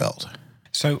under your belt.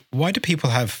 So why do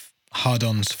people have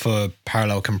hard-ons for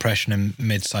parallel compression and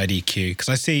mid-side EQ? Because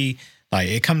I see,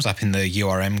 it comes up in the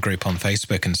URM group on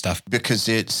Facebook and stuff. Because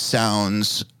it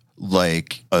sounds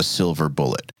like a silver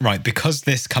bullet. Right, because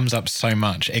this comes up so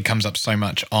much. It comes up so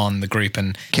much on the group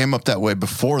and came up that way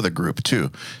before the group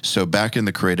too. So back in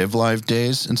the Creative Live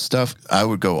days and stuff, I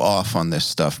would go off on this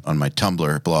stuff on my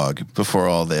Tumblr blog before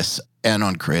all this and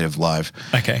on Creative Live.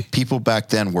 Okay. People back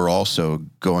then were also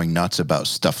going nuts about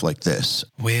stuff like this.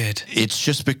 Weird. It's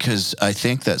just because I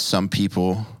think that some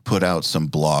people put out some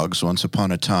blogs once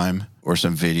upon a time or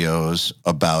some videos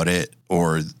about it,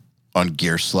 or on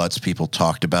Gear Sluts, people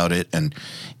talked about it, and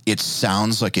it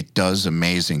sounds like it does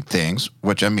amazing things,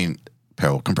 which, I mean,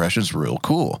 parallel compression is real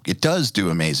cool. It does do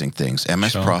amazing things.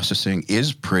 MS processing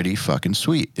is pretty fucking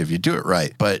sweet if you do it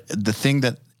right. But the thing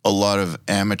that a lot of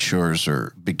amateurs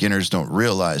or beginners don't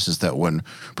realize is that when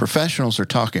professionals are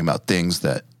talking about things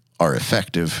that are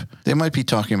effective, they might be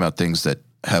talking about things that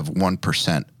have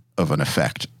 1% of an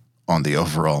effect on the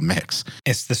overall mix.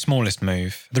 It's the smallest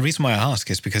move. The reason why I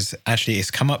ask is because actually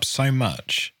it's come up so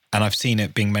much and I've seen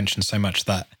it being mentioned so much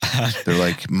that they're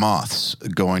like moths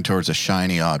going towards a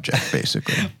shiny object,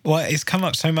 basically. Well, it's come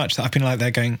up so much that I've been like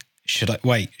there going, should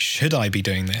I be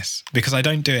doing this? Because I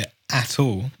don't do it at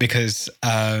all, because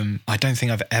I don't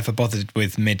think I've ever bothered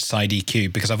with mid-side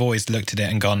EQ, because I've always looked at it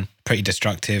and gone, pretty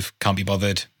destructive, can't be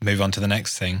bothered, move on to the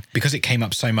next thing. Because it came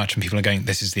up so much and people are going,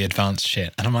 this is the advanced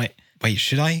shit. And I'm like, wait,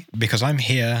 should I? Because I'm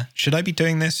here. Should I be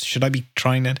doing this? Should I be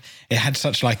trying it? It had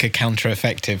such like a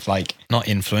counter-effective, like not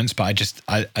influence, but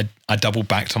I doubled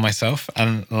back to myself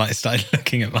and like started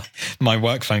looking at my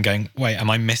workflow and going, wait,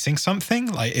 am I missing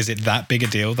something? Like, is it that big a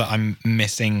deal that I'm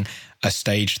missing a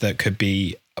stage that could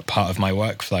be a part of my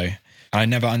workflow? I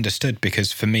never understood,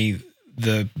 because for me,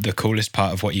 the coolest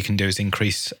part of what you can do is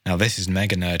increase, now this is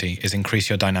mega nerdy, is increase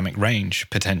your dynamic range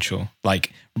potential.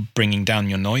 Like bringing down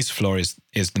your noise floor is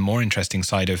the more interesting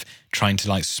side of trying to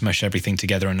like smush everything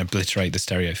together and obliterate the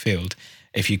stereo field.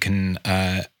 If you can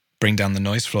bring down the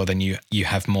noise floor, then you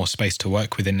have more space to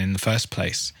work within in the first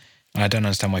place. I don't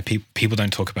understand why people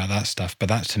don't talk about that stuff, but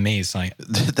that to me is like...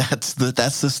 That's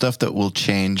the stuff that will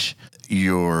change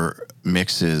your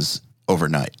mixes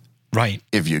overnight. Right.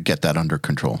 If you get that under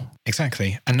control.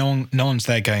 Exactly. And no one's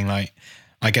there going like,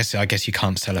 I guess you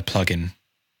can't sell a plugin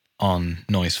on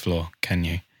noise floor, can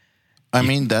you? I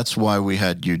mean, that's why we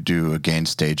had you do a gain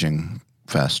staging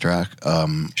fast track.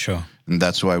 Sure. And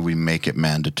that's why we make it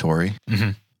mandatory.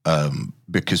 Mm-hmm.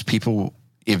 Because people,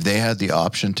 if they had the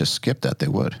option to skip that, they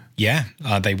would. Yeah.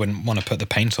 They wouldn't want to put the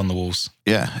paint on the walls.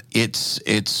 Yeah.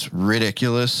 It's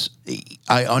ridiculous.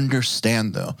 I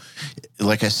understand, though.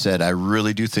 Like I said, I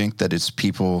really do think that it's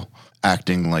people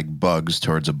acting like bugs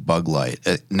towards a bug light.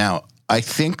 Now, I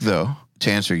think, though,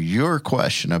 to answer your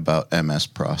question about MS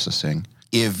processing,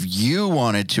 if you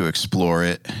wanted to explore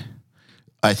it,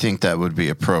 I think that would be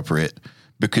appropriate,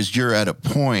 because you're at a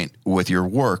point with your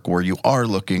work where you are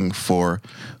looking for,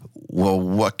 well,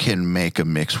 what can make a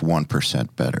mix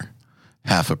 1% better,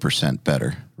 0.5%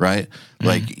 better, right? Mm-hmm.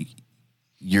 Like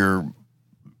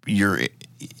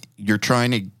you're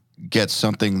trying to get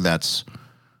something that's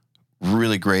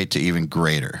really great to even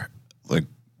greater, like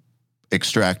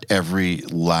extract every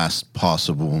last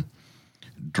possible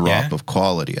drop of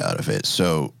quality out of it.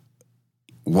 So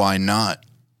why not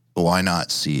why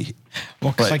not C?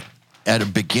 Well, But at a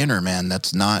beginner, man,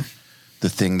 that's not the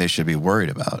thing they should be worried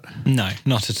about. No,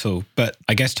 not at all. But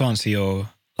I guess to answer your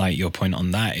point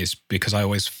on that is because I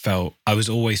was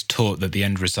always taught that the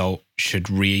end result should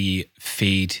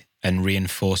re-feed and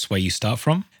reinforce where you start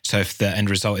from. So if the end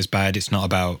result is bad, it's not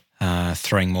about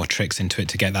throwing more tricks into it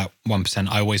to get that 1%.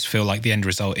 I always feel like the end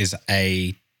result is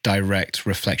a direct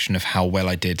reflection of how well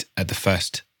I did at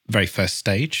the very first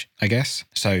stage, I guess.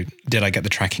 So did I get the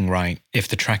tracking right? If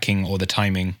the tracking or the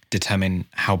timing determine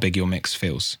how big your mix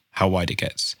feels, how wide it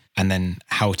gets, and then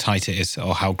how tight it is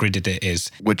or how gridded it is.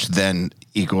 Which then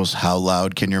equals how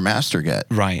loud can your master get?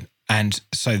 Right. And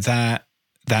so that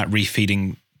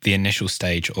refeeding the initial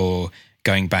stage or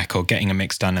going back or getting a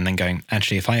mix done and then going,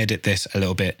 actually, if I edit this a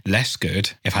little bit less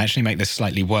good, if I actually make this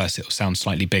slightly worse, it'll sound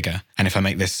slightly bigger. And if I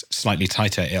make this slightly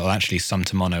tighter, it'll actually sum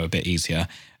to mono a bit easier.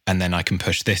 And then I can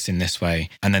push this in this way.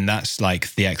 And then that's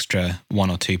like the extra 1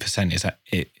 or 2% is that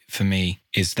it, for me,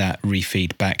 is that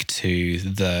refeed back to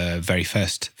the very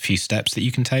first few steps that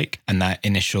you can take. And that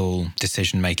initial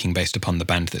decision making based upon the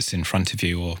band that's in front of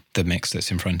you or the mix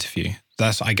that's in front of you.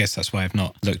 I guess that's why I've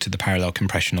not looked at the parallel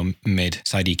compression or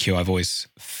mid-side EQ. I've always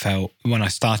felt, when I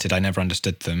started, I never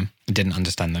understood them. I didn't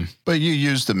understand them. But you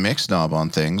use the mix knob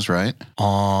on things, right?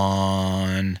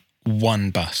 On one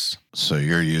bus. So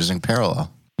you're using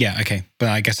parallel. Yeah, okay. But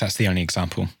I guess that's the only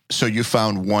example. So you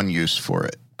found one use for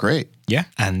it. Great. Yeah,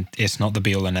 and it's not the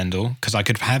be-all and end-all, because I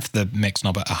could have the mix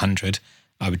knob at 100.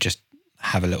 I would just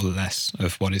have a little less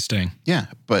of what it's doing. Yeah,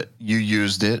 but you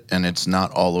used it, and it's not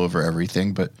all over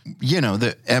everything. But,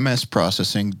 the MS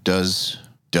processing does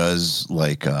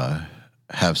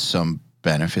have some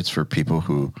benefits for people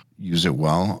who use it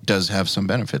well. It does have some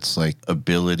benefits, like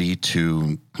ability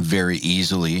to very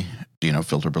easily,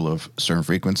 filter below a certain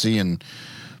frequency and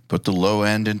put the low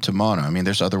end into mono. I mean,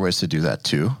 there's other ways to do that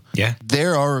too. Yeah.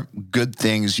 There are good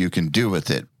things you can do with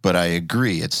it, but I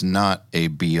agree, it's not a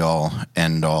be-all,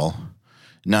 end-all,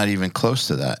 not even close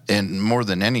to that. And more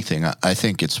than anything, I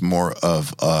think it's more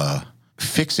of a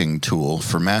fixing tool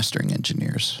for mastering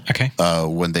engineers. Okay.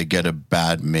 When they get a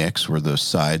bad mix where the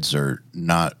sides are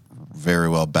not very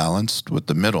well balanced with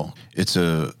the middle, it's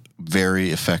a very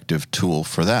effective tool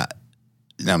for that.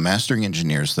 Now, mastering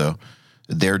engineers, though,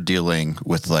 they're dealing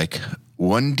with like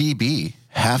 1 dB,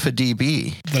 half a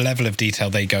dB. The level of detail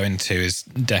they go into is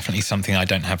definitely something I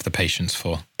don't have the patience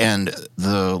for. And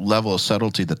the level of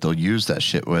subtlety that they'll use that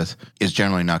shit with is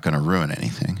generally not going to ruin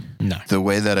anything. No. The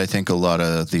way that I think a lot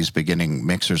of these beginning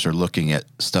mixers are looking at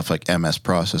stuff like MS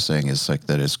processing is like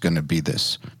that it's going to be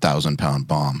this 1,000-pound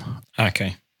bomb.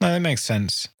 Okay. No, that makes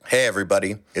sense. Hey,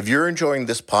 everybody. If you're enjoying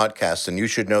this podcast, then you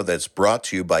should know that it's brought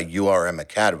to you by URM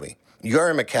Academy.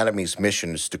 URM Academy's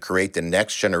mission is to create the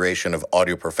next generation of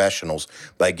audio professionals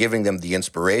by giving them the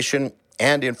inspiration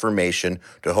and information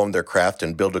to hone their craft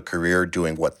and build a career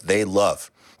doing what they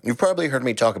love. You've probably heard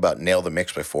me talk about Nail the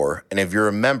Mix before, and if you're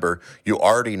a member, you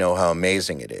already know how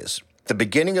amazing it is. At the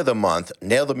beginning of the month,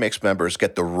 Nail the Mix members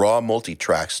get the raw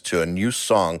multi-tracks to a new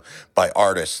song by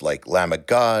artists like Lamb of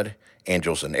God,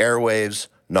 Angels and Airwaves,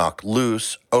 Knock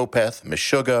Loose, Opeth,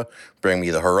 Meshuggah, Bring Me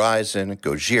the Horizon,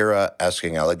 Gojira,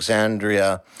 Asking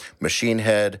Alexandria, Machine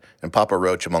Head, and Papa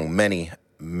Roach, among many,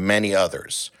 many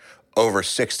others. Over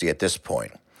 60 at this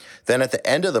point. Then at the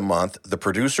end of the month, the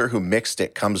producer who mixed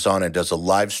it comes on and does a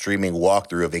live streaming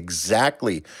walkthrough of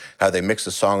exactly how they mix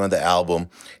the song on the album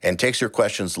and takes your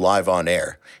questions live on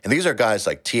air. And these are guys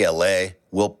like TLA,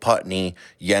 Will Putney,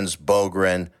 Jens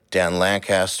Bogren, Dan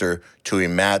Lancaster, Tui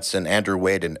Madsen, Andrew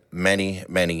Wade, and many,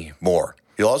 many more.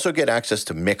 You'll also get access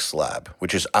to MixLab,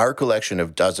 which is our collection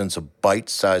of dozens of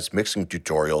bite-sized mixing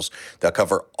tutorials that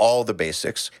cover all the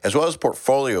basics, as well as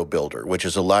Portfolio Builder, which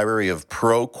is a library of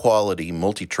pro-quality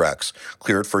multi-tracks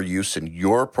cleared for use in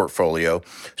your portfolio,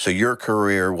 so your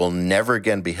career will never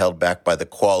again be held back by the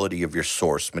quality of your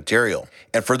source material.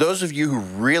 And for those of you who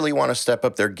really want to step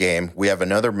up their game, we have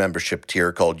another membership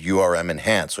tier called URM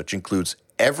Enhanced, which includes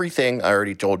everything I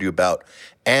already told you about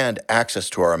and access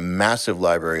to our massive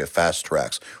library of fast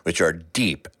tracks, which are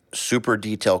deep, super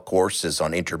detailed courses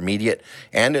on intermediate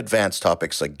and advanced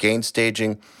topics like gain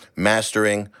staging,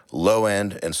 mastering, low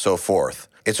end, and so forth.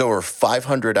 It's over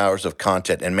 500 hours of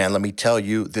content, and man, let me tell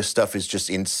you, this stuff is just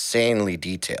insanely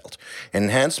detailed.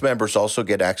 Enhanced members also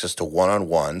get access to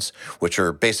one-on-ones, which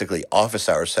are basically office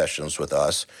hour sessions with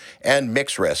us, and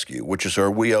Mix Rescue, which is where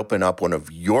we open up one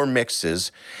of your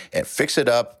mixes and fix it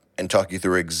up and talk you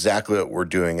through exactly what we're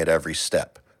doing at every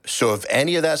step. So if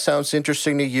any of that sounds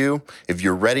interesting to you, if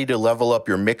you're ready to level up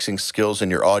your mixing skills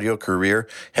in your audio career,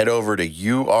 head over to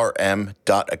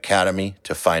urm.academy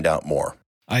to find out more.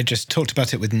 I just talked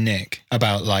about it with Nick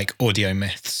about like audio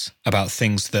myths, about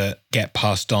things that get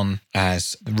passed on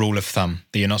as rule of thumb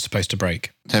that you're not supposed to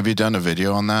break. Have you done a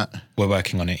video on that? We're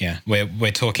working on it, yeah.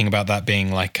 We're talking about that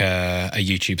being like a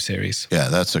YouTube series. Yeah,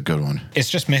 that's a good one. It's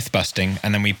just myth busting,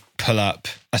 and then we pull up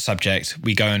a subject,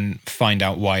 we go and find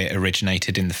out why it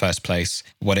originated in the first place,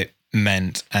 what it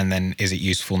meant, and then is it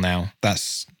useful now?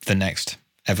 That's the next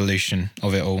evolution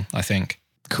of it all, I think.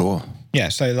 Cool. Yeah,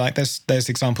 so like there's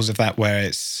examples of that where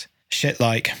it's shit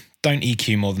like don't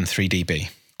EQ more than 3 dB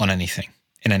on anything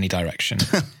in any direction.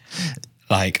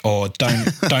 Like, or don't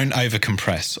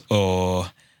overcompress,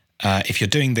 or if you're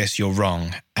doing this, you're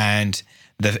wrong. And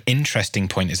the interesting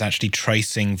point is actually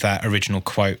tracing that original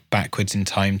quote backwards in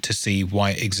time to see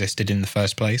why it existed in the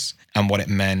first place and what it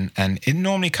meant. And it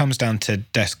normally comes down to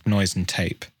desk noise and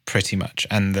tape, pretty much,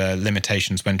 and the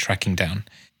limitations when tracking down.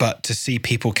 But to see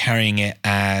people carrying it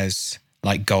as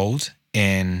like gold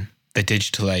in the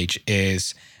digital age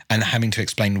and having to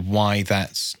explain why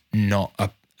that's not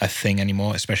a thing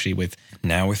anymore, especially with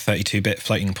 32-bit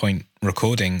floating point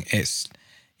recording, it's,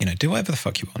 do whatever the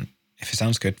fuck you want. If it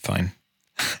sounds good, fine.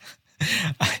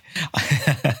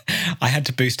 I had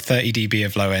to boost 30 dB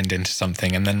of low end into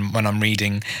something, and then when I'm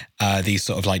reading these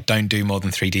sort of like don't do more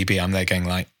than 3 dB, I'm there going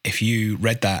like, if you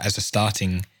read that as a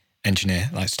starting engineer,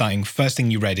 like first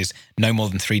thing you read is no more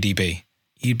than 3 dB,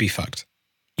 you'd be fucked.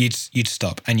 You'd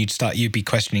stop, and you'd be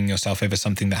questioning yourself over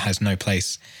something that has no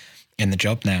place in the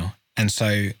job now. And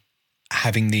so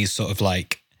having these sort of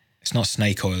like, it's not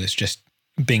snake oil, it's just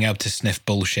being able to sniff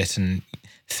bullshit and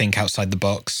think outside the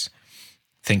box,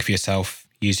 think for yourself,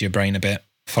 use your brain a bit,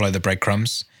 follow the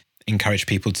breadcrumbs, encourage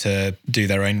people to do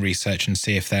their own research and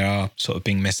see if they are sort of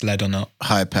being misled or not.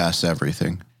 High pass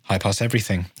everything.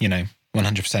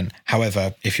 100%.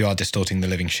 However, if you are distorting the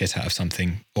living shit out of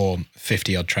something, or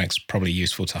 50 odd tracks, probably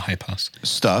useful to high pass.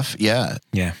 Stuff, yeah.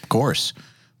 Yeah. Of course.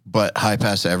 But high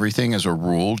pass everything as a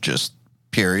rule, just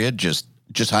period, just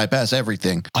high pass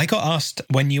everything. I got asked,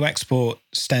 when you export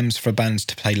stems for bands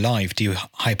to play live, do you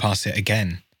high pass it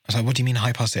again? I was like, what do you mean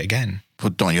high pass it again?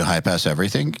 But don't you high pass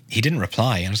everything? He didn't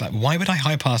reply. I was like, why would I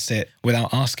high pass it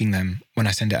without asking them when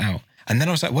I send it out? And then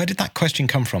I was like, where did that question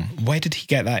come from? Where did he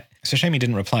get that? It's a shame he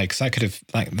didn't reply, because that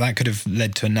could have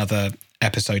led to another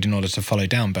episode in order to follow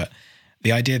down. But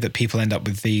the idea that people end up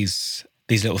with these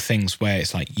little things where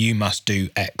it's like, you must do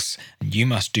X and you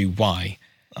must do Y.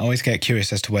 I always get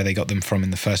curious as to where they got them from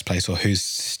in the first place, or who's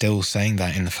still saying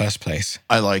that in the first place.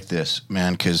 I like this,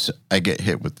 man, because I get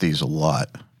hit with these a lot.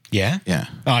 Yeah? Yeah.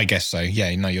 Oh, I guess so.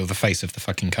 Yeah, no, you're the face of the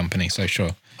fucking company, so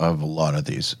sure. I have a lot of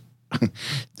these.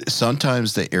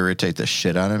 Sometimes they irritate the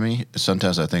shit out of me.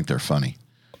 Sometimes I think they're funny.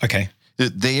 Okay.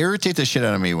 They irritate the shit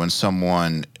out of me when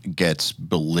someone gets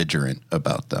belligerent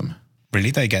about them.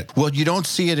 Really? They get... Well, you don't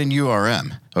see it in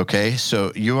URM, okay?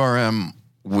 So URM,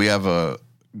 we have a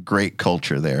great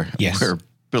culture there. Yes. Where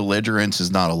belligerence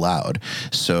is not allowed.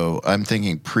 So I'm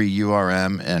thinking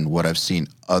pre-URM and what I've seen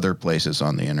other places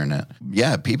on the internet.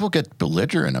 Yeah, people get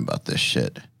belligerent about this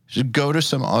shit. Just go to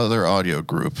some other audio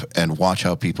group and watch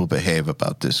how people behave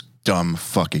about this dumb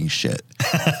fucking shit.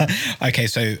 Okay,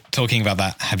 so talking about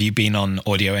that, have you been on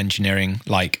audio engineering,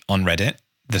 like on Reddit,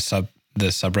 the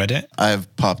subreddit?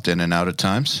 I've popped in and out at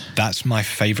times. That's my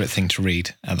favorite thing to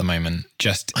read at the moment,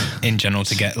 just in general,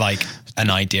 to get like an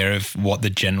idea of what the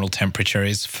general temperature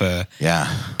is for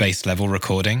bass level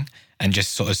recording, and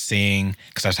just sort of seeing,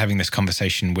 because I was having this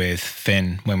conversation with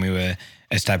Finn when we were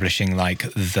establishing like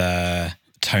the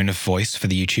tone of voice for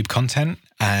the YouTube content,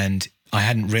 and I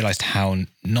hadn't realized how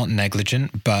not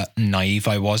negligent but naive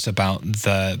I was about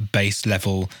the bass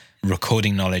level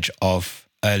recording knowledge of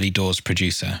early doors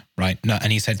producer, right? No,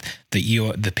 and he said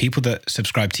that the people that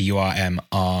subscribe to URM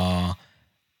are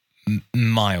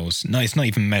miles, no, it's not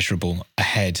even measurable,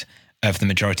 ahead of the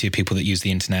majority of people that use the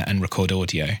internet and record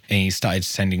audio. And he started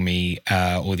sending me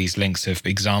all these links of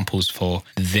examples for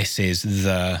this is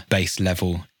the bass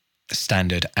level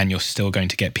standard, and you're still going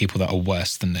to get people that are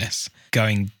worse than this.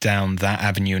 Going down that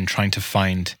avenue and trying to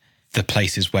find the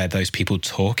places where those people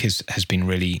talk has been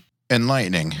really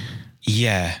enlightening.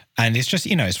 Yeah. And it's just,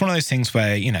 it's one of those things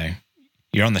where,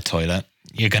 you're on the toilet,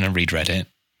 you're going to read Reddit,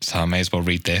 so I may as well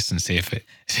read this and see if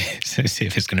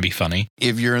it's going to be funny.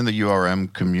 If you're in the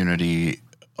URM community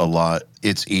a lot,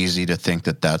 it's easy to think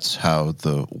that that's how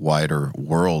the wider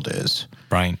world is.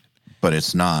 Right. But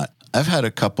it's not. I've had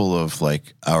a couple of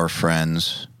like our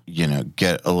friends,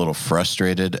 get a little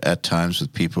frustrated at times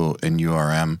with people in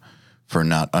URM for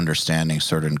not understanding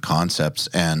certain concepts.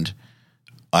 And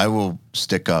I will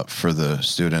stick up for the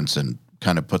students and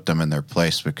kind of put them in their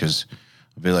place, because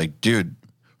I'll be like, dude,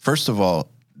 first of all,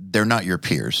 they're not your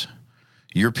peers.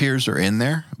 Your peers are in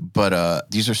there, but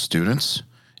these are students.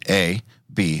 A.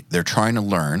 B. They're trying to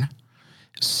learn.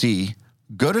 C.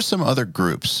 Go to some other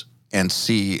groups and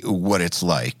see what it's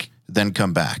like. Then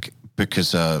come back,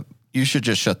 because you should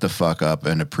just shut the fuck up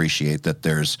and appreciate that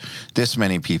there's this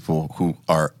many people who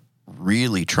are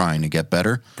really trying to get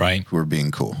better, right? Who are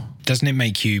being cool. Doesn't it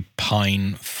make you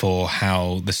pine for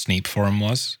how the Sneap forum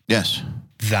was? Yes.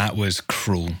 That was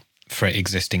cruel for it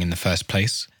existing in the first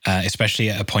place, especially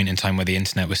at a point in time where the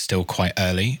internet was still quite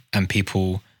early and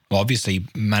people were obviously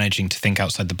managing to think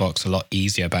outside the box a lot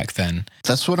easier back then.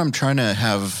 That's what I'm trying to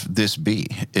have this be,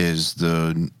 is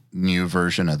the new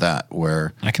version of that,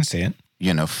 where I can see it.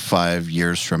 5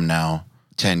 years from now,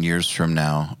 10 years from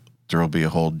now, there will be a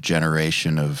whole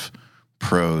generation of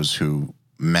pros who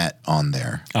met on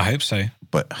there. I hope so.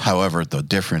 But however, the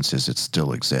difference is it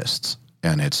still exists,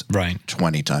 and it's right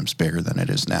 20 times bigger than it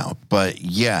is now. But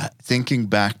yeah, thinking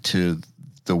back to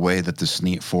the way that the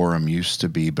Sneap forum used to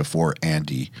be before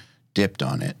Andy dipped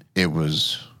on it, it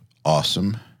was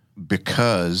awesome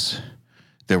because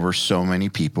there were so many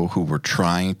people who were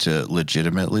trying to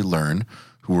legitimately learn,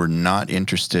 who were not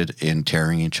interested in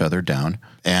tearing each other down.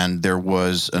 And there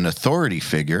was an authority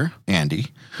figure, Andy,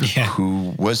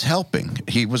 who was helping.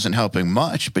 He wasn't helping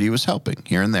much, but he was helping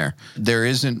here and there. There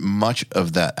isn't much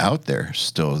of that out there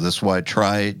still. That's why I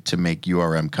tried to make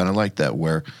URM kind of like that,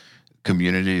 where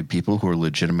community of people who are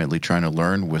legitimately trying to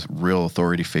learn with real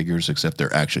authority figures, except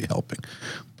they're actually helping.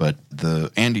 But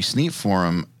the Andy Sneap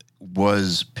forum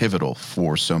was pivotal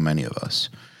for so many of us.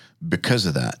 Because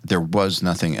of that, there was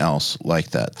nothing else like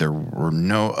that. There were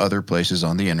no other places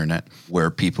on the internet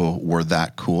where people were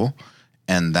that cool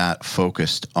and that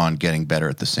focused on getting better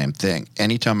at the same thing.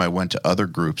 Anytime I went to other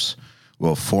groups,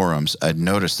 forums, I'd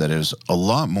noticed that it was a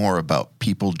lot more about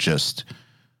people just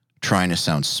trying to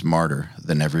sound smarter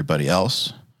than everybody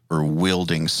else or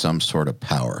wielding some sort of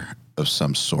power of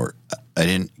some sort. I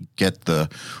didn't get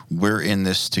we're in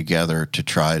this together to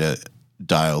try to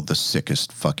dial the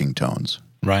sickest fucking tones.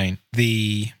 Right.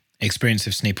 The experience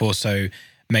of Sneap also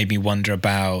made me wonder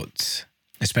about,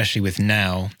 especially with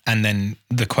now, and then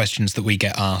the questions that we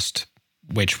get asked,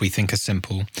 which we think are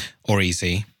simple or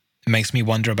easy, it makes me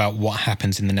wonder about what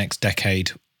happens in the next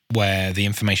decade, where the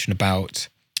information about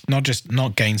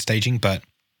not gain staging, but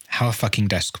how a fucking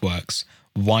desk works,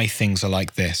 why things are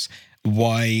like this,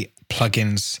 why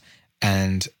plugins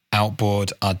and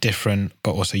outboard are different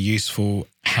but also useful,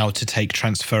 how to take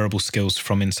transferable skills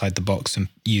from inside the box and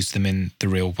use them in the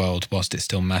real world whilst it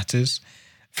still matters.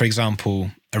 For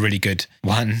example, a really good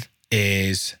one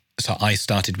is, so I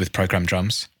started with program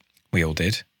drums. We all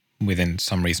did, within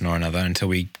some reason or another, until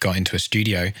we got into a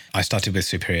studio. I started with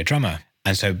Superior Drummer.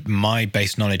 And so my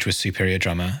base knowledge was Superior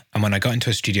Drummer. And when I got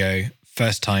into a studio,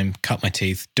 first time, cut my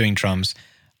teeth, doing drums,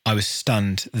 I was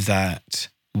stunned that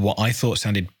what I thought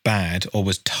sounded bad or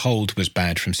was told was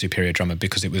bad from Superior Drummer,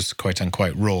 because it was quote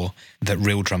unquote raw, that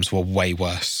real drums were way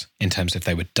worse in terms of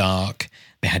they were dark.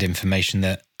 They had information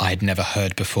that I had never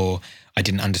heard before. I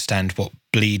didn't understand what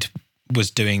bleed was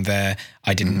doing there.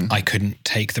 I couldn't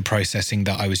take the processing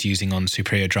that I was using on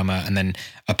Superior Drummer and then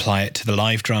apply it to the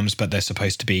live drums, but they're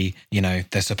supposed to be,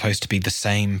 they're supposed to be the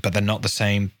same, but they're not the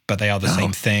same, but they are the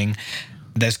same thing.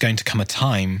 There's going to come a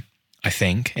time, I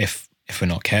think, if we're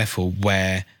not careful,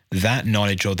 where that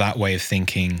knowledge or that way of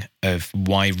thinking of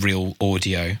why real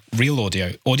audio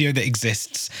that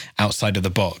exists outside of the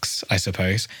box, I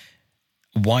suppose,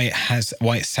 why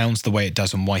it sounds the way it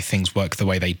does and why things work the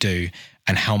way they do,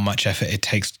 and how much effort it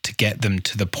takes to get them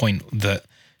to the point that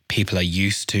people are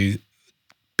used to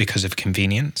because of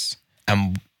convenience.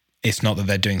 And it's not that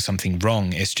they're doing something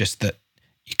wrong, it's just that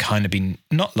you kind of been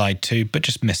not lied to, but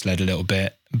just misled a little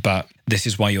bit. But this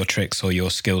is why your tricks or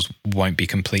your skills won't be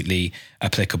completely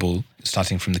applicable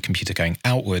starting from the computer going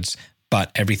outwards,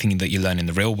 but everything that you learn in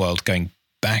the real world going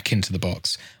back into the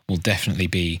box will definitely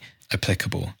be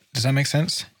applicable. Does that make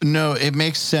sense? No, it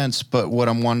makes sense. But what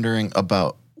I'm wondering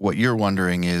about, what you're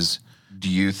wondering is, do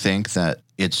you think that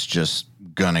it's just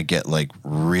going to get like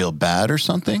real bad or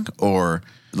something? Or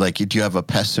like, do you have a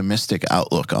pessimistic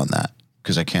outlook on that?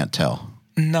 Because I can't tell.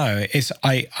 No,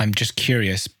 I'm just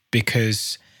curious,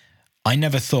 because I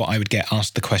never thought I would get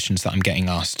asked the questions that I'm getting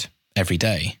asked every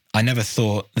day. I never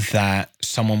thought that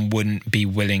someone wouldn't be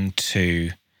willing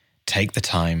to take the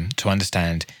time to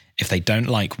understand if they don't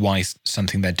like why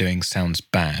something they're doing sounds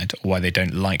bad, or why they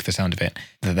don't like the sound of it,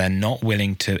 that they're not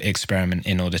willing to experiment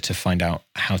in order to find out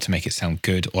how to make it sound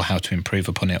good, or how to improve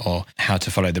upon it, or how to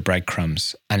follow the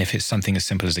breadcrumbs. And if it's something as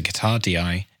simple as a guitar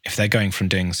DI, if they're going from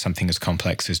doing something as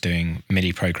complex as doing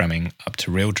MIDI programming up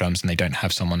to real drums, and they don't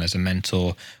have someone as a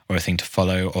mentor or a thing to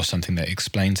follow or something that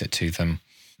explains it to them,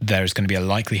 there's going to be a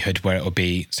likelihood where it will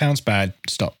be, sounds bad,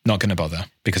 stop, not going to bother,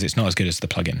 because it's not as good as the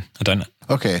plugin. I don't know.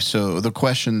 Okay, so the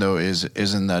question though is,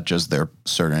 isn't that just their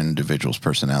certain individual's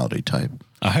personality type?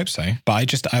 I hope so.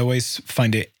 But I always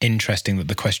find it interesting that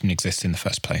the question exists in the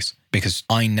first place, because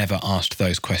I never asked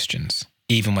those questions,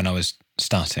 even when I was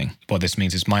starting. What this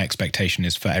means is my expectation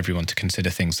is for everyone to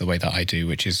consider things the way that I do,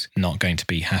 which is not going to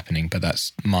be happening, but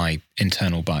that's my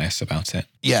internal bias about it.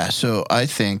 Yeah, so I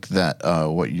think that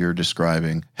what you're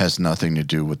describing has nothing to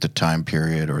do with the time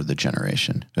period or the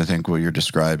generation. I think what you're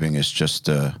describing is just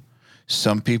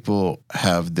some people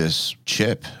have this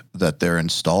chip that they're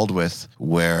installed with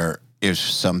where if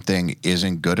something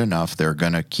isn't good enough, they're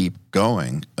going to keep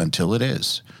going until it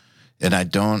is. And I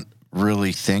don't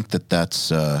really think that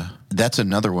that's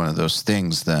another one of those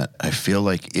things that I feel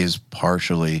like is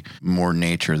partially more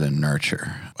nature than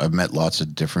nurture. I've met lots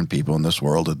of different people in this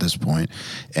world at this point,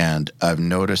 and I've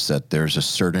noticed that there's a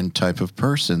certain type of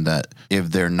person that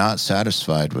if they're not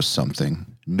satisfied with something,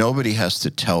 nobody has to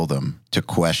tell them to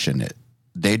question it.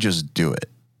 They just do it.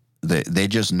 They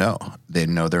just know. They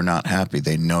know they're not happy.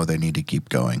 They know they need to keep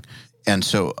going. And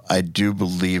so I do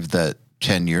believe that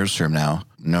 10 years from now,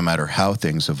 no matter how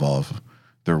things evolve,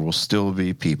 there will still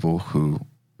be people who,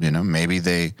 maybe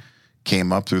they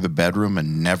came up through the bedroom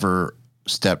and never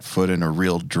stepped foot in a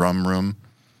real drum room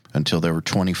until they were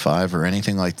 25 or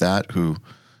anything like that, who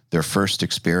their first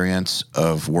experience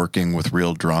of working with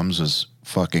real drums is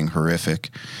fucking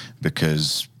horrific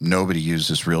because nobody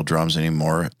uses real drums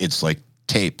anymore. It's like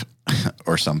tape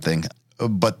or something.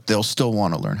 But they'll still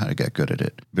want to learn how to get good at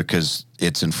it because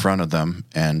it's in front of them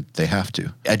and they have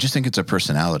to. I just think it's a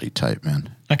personality type,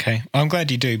 man. Okay. I'm glad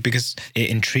you do, because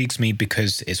it intrigues me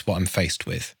because it's what I'm faced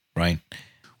with, right?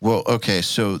 Well, okay.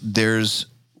 So there's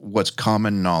what's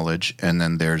common knowledge and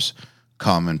then there's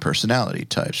common personality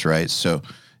types, right? So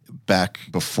back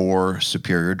before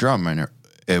Superior Drum,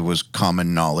 it was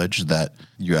common knowledge that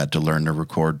you had to learn to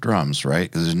record drums,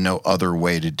 right? There's no other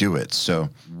way to do it. So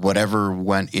whatever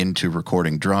went into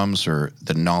recording drums or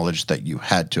the knowledge that you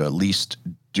had to at least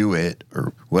do it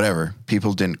or whatever,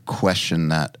 people didn't question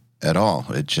that at all.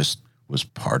 It just was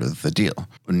part of the deal.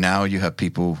 Now you have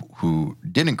people who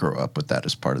didn't grow up with that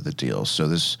as part of the deal. So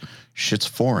this shit's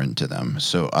foreign to them.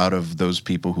 So out of those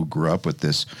people who grew up with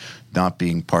this not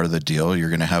being part of the deal, you're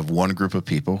going to have one group of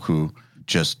people who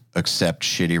just accept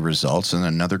shitty results and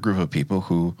another group of people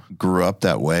who grew up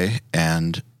that way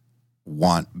and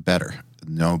want better.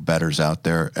 No better's out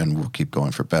there and we'll keep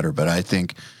going for better. But I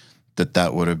think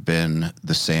that would have been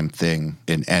the same thing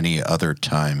in any other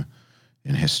time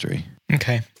in history.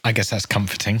 Okay. I guess that's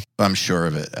comforting. I'm sure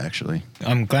of it, actually.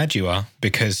 I'm glad you are,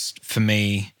 because for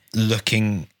me,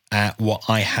 looking at what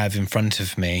I have in front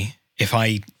of me, if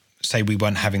I say we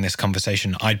weren't having this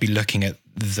conversation, I'd be looking at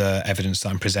the evidence that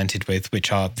I'm presented with,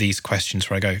 which are these questions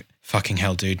where I go, fucking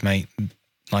hell, dude, mate,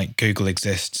 like Google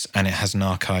exists and it has an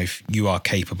archive. You are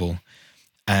capable.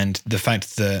 And the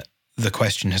fact that the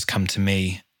question has come to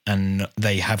me and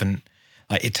they haven't,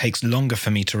 like, it takes longer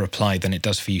for me to reply than it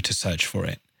does for you to search for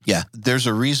it. Yeah, there's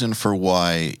a reason for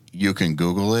why you can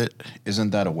Google it.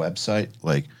 Isn't that a website?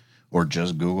 Or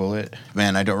just Google it?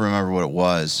 Man, I don't remember what it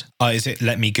was. Is it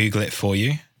Let Me Google It For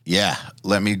You? Yeah,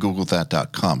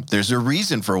 letmegooglethat.com. There's a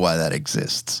reason for why that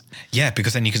exists. Yeah,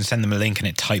 because then you can send them a link and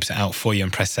it types it out for you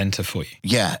and press enter for you.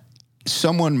 Yeah,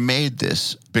 someone made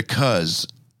this because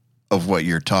of what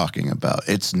you're talking about.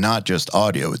 It's not just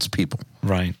audio, it's people.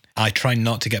 Right. I try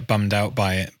not to get bummed out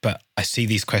by it, but I see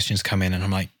these questions come in and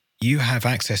I'm like, you have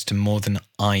access to more than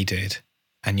I did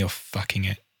and you're fucking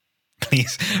it.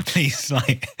 Please,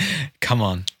 like, come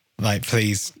on. Like,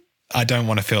 please, I don't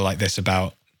want to feel like this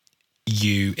about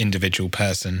you, individual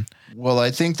person. Well,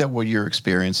 I think that what you're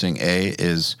experiencing,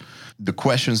 is the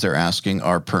questions they're asking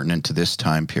are pertinent to this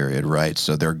time period, right?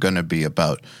 So they're going to be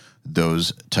about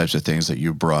those types of things that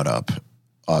you brought up,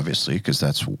 obviously, because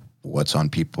that's what's on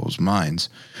people's minds.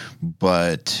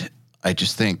 But I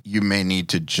just think you may need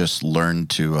to just learn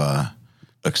to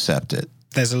accept it.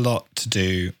 There's a lot to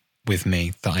do with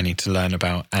me that I need to learn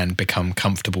about and become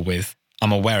comfortable with.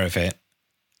 I'm aware of it.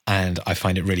 And I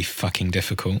find it really fucking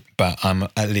difficult, but I'm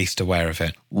at least aware of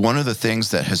it. One of the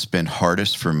things that has been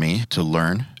hardest for me to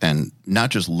learn, and not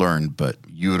just learn, but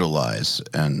utilize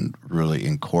and really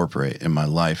incorporate in my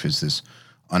life, is this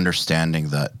understanding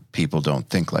that people don't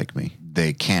think like me.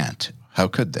 They can't. How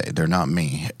could they? They're not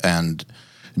me. And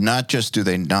not just do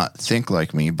they not think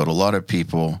like me, but a lot of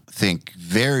people think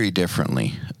very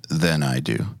differently than I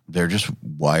do. They're just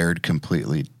wired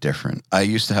completely different. I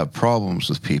used to have problems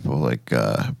with people like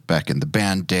back in the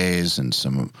band days and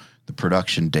some of the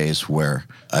production days where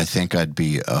I think I'd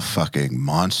be a fucking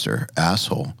monster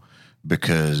asshole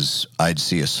because I'd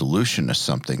see a solution to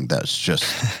something that's just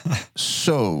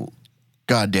so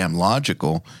goddamn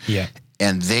logical. Yeah.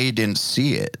 And they didn't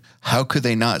see it. How could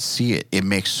they not see it? It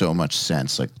makes so much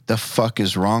sense. Like, the fuck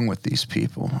is wrong with these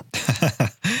people?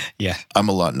 Yeah. I'm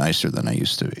a lot nicer than I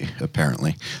used to be,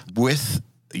 apparently. With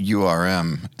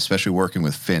URM, especially working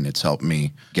with Finn, it's helped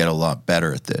me get a lot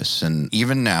better at this. And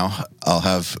even now, I'll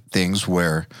have things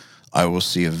where I will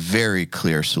see a very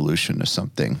clear solution to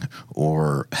something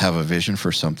or have a vision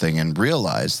for something and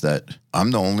realize that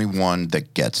I'm the only one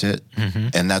that gets it.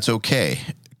 And that's okay.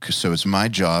 So it's my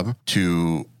job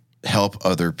to help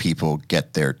other people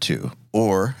get there too,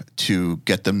 or to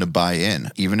get them to buy in.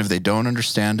 Even if they don't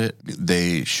understand it,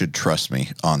 they should trust me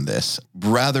on this,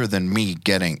 rather than me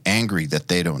getting angry that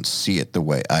they don't see it the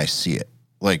way I see it.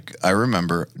 Like, I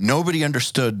remember nobody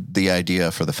understood the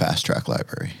idea for the Fast Track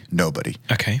library. Nobody.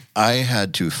 Okay. I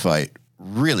had to fight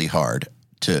really hard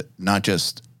to not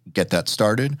just get that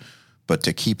started, but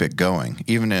to keep it going,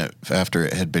 even if after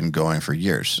it had been going for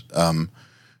years.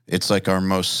 It's like our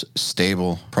most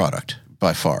stable product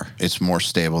by far. It's more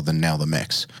stable than Nail the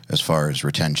Mix as far as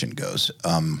retention goes.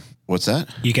 What's that?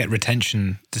 You get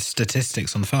retention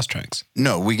statistics on the Fast Tracks?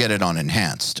 No, we get it on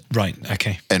Enhanced. Right,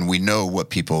 okay. And we know what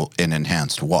people in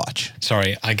Enhanced watch.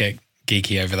 Sorry, I get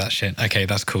geeky over that shit. Okay,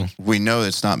 that's cool. We know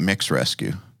it's not Mix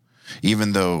Rescue,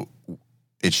 even though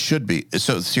it should be.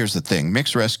 So here's the thing.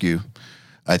 Mix Rescue,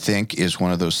 I think, is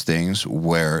one of those things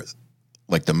where,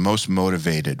 like, the most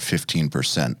motivated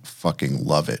 15% fucking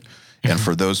love it. And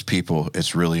for those people,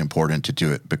 it's really important to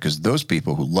do it, because those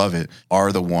people who love it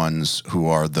are the ones who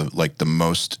are the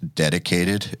most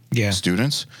dedicated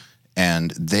students. And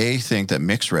they think that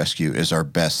Mix Rescue is our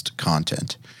best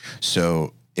content.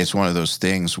 So it's one of those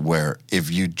things where if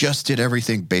you just did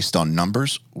everything based on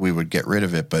numbers, we would get rid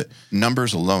of it. But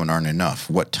numbers alone aren't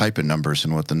enough. What type of numbers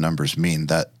and what the numbers mean,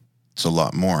 that's a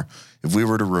lot more. If we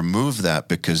were to remove that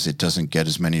because it doesn't get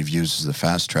as many views as the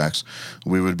Fast Tracks,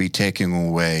 we would be taking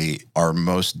away our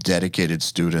most dedicated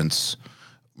students'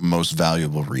 most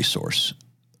valuable resource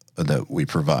that we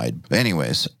provide.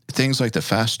 Anyways, things like the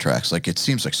Fast Tracks, like, it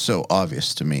seems like so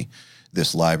obvious to me,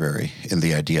 this library and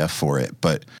the idea for it,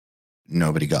 but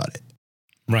nobody got it.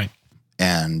 Right.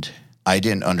 And I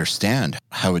didn't understand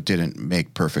how it didn't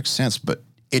make perfect sense, but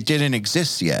it didn't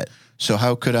exist yet. So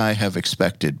how could I have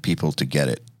expected people to get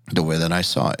it the way that I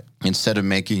saw it? Instead of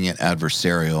making it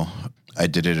adversarial, I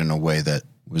did it in a way that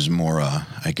was more,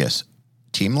 I guess,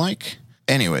 team-like.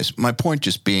 Anyways, my point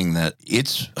just being that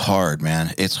it's hard,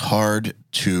 man. It's hard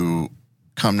to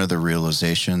come to the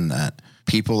realization that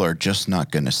people are just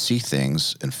not going to see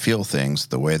things and feel things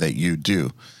the way that you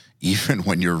do, even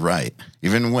when you're right.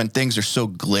 Even when things are so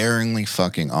glaringly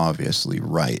fucking obviously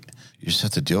right. You just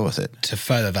have to deal with it. To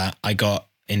further that, I got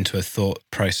into a thought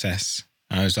process.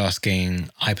 I was asking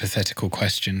hypothetical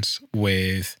questions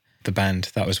with the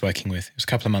band that I was working with. It was a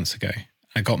couple of months ago.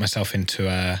 I got myself into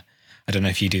I don't know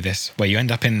if you do this, where you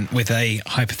end up with a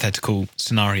hypothetical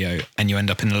scenario and you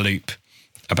end up in a loop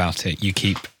about it. You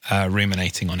keep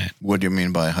ruminating on it. What do you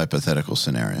mean by a hypothetical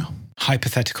scenario?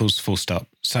 Hypotheticals, full stop.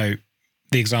 So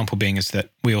the example being is that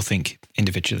we all think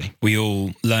individually. We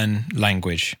all learn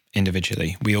language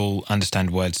individually. We all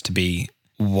understand words to be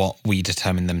what we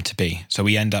determine them to be. So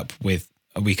we end up with,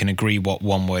 we can agree what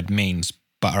one word means,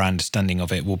 but our understanding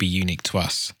of it will be unique to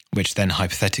us, which then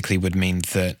hypothetically would mean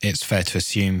that it's fair to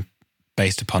assume,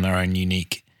 based upon our own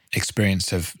unique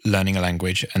experience of learning a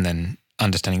language and then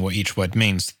understanding what each word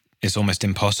means, it's almost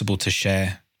impossible to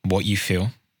share what you feel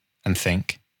and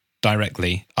think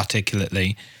directly,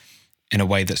 articulately, in a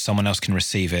way that someone else can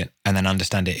receive it and then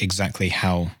understand it exactly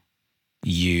how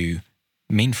you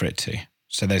mean for it to.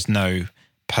 So there's no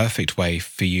perfect way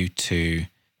for you to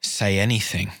say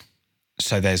anything.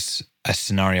 So there's a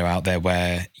scenario out there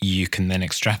where you can then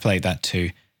extrapolate that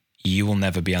to, you will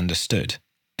never be understood,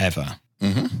 ever.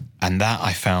 Mm-hmm. And that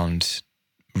I found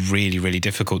really, really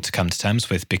difficult to come to terms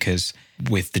with, because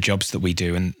with the jobs that we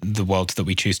do and the world that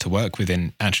we choose to work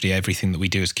within, actually everything that we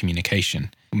do is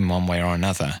communication in one way or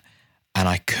another. And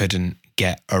I couldn't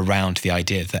get around the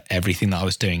idea that everything that I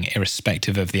was doing,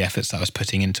 irrespective of the efforts that I was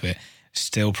putting into it,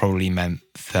 still probably meant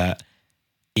that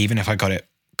even if I got it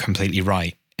completely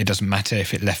right, it doesn't matter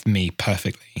if it left me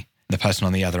perfectly. The person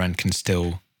on the other end can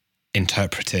still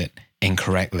interpret it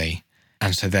incorrectly.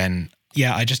 And so then,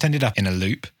 yeah, I just ended up in a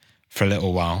loop for a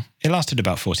little while. It lasted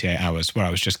about 48 hours where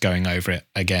I was just going over it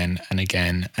again and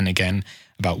again and again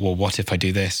about, well, what if I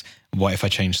do this? What if I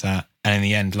change that? And in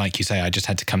the end, like you say, I just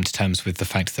had to come to terms with the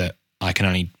fact that I can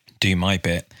only do my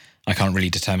bit. I can't really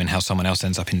determine how someone else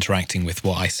ends up interacting with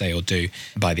what I say or do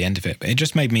by the end of it. But it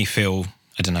just made me feel,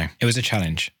 I don't know, it was a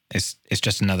challenge. It's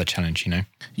just another challenge, you know?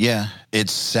 Yeah,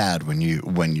 it's sad when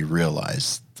you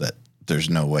realize that there's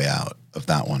no way out of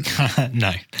that one.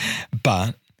 No.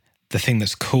 But the thing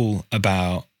that's cool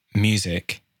about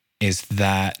music is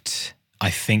that I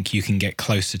think you can get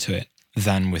closer to it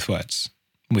than with words,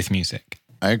 with music.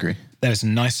 I agree. There's a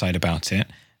nice side about it,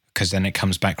 because then it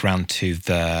comes back round to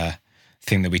the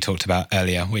thing that we talked about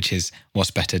earlier, which is what's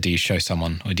better, do you show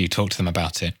someone or do you talk to them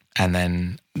about it? And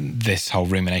then this whole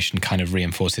rumination kind of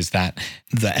reinforces that,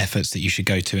 the efforts that you should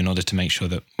go to in order to make sure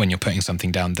that when you're putting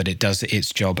something down, that it does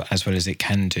its job as well as it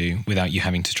can do without you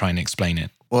having to try and explain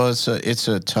it. Well, it's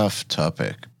a tough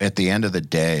topic. At the end of the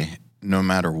day, no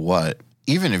matter what,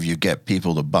 even if you get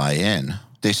people to buy in,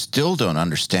 they still don't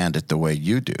understand it the way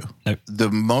you do. Nope.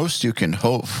 The most you can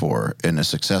hope for in a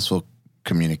successful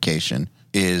communication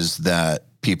is that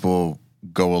people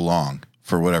go along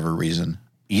for whatever reason.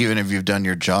 Even if you've done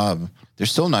your job, they're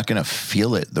still not going to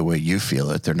feel it the way you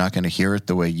feel it. They're not going to hear it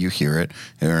the way you hear it.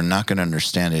 They're not going to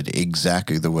understand it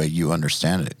exactly the way you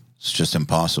understand it. It's just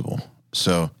impossible.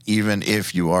 So even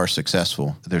if you are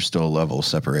successful, there's still a level of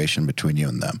separation between you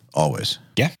and them, always.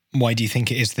 Yeah. Why do you think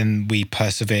it is then we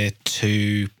persevere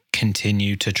to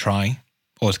continue to try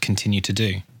or to continue to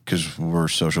do? Because we're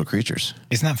social creatures.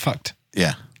 Isn't that fucked?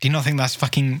 Yeah. Do you not think that's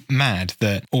fucking mad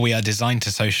that we are designed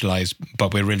to socialize,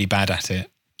 but we're really bad at it?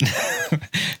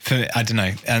 I don't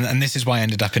know. And this is why I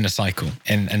ended up in a cycle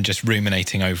and just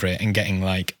ruminating over it and getting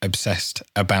like obsessed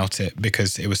about it,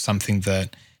 because it was something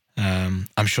that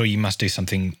I'm sure you must do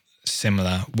something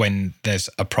similar when there's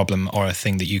a problem or a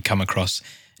thing that you come across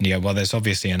and you go, well, there's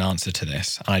obviously an answer to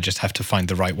this. And I just have to find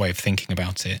the right way of thinking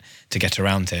about it to get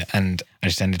around it. And I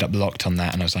just ended up locked on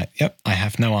that. And I was like, yep, I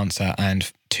have no answer.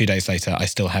 And 2 days later, I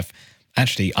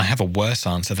have a worse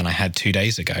answer than I had 2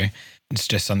 days ago. It's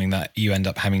just something that you end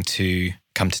up having to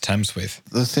come to terms with.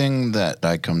 The thing that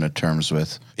I come to terms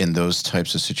with in those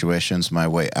types of situations, my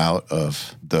way out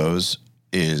of those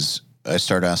is I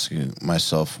start asking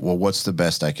myself, well, what's the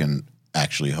best I can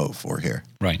actually hope for here?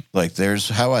 Right. Like there's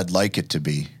how I'd like it to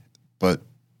be, but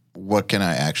what can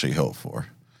I actually hope for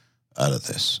out of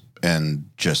this? And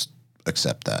just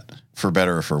accept that, for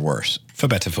better or for worse. For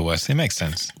better, for worse. It makes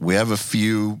sense. We have a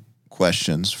few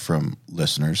questions from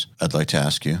listeners I'd like to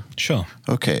ask you. Sure.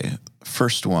 Okay.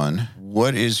 First one,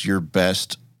 what is your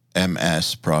best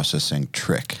MS processing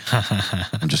trick?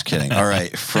 I'm just kidding. All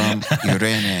right. From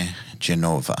Irene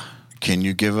Genova. Can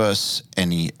you give us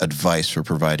any advice for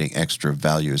providing extra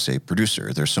value as a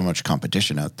producer? There's so much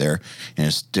competition out there, and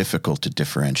it's difficult to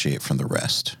differentiate from the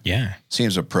rest. Yeah.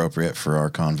 Seems appropriate for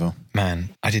our convo.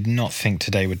 Man, I did not think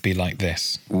today would be like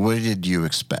this. What did you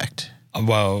expect?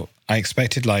 Well, I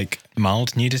expected like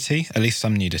mild nudity, at least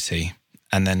some nudity,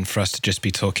 and then for us to just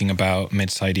be talking about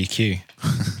mid-side EQ.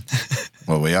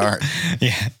 Well, we are.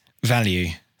 Yeah.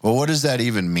 Value. Well, what does that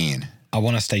even mean? I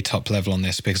want to stay top level on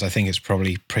this because I think it's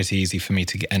probably pretty easy for me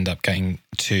to end up getting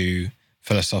too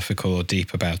philosophical or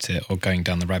deep about it or going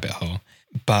down the rabbit hole.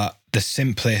 But the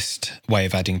simplest way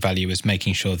of adding value is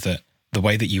making sure that the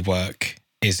way that you work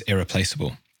is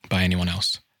irreplaceable by anyone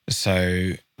else.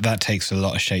 So that takes a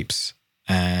lot of shapes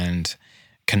and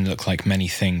can look like many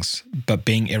things. But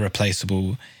being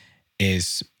irreplaceable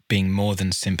is being more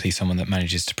than simply someone that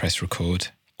manages to press record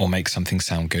or make something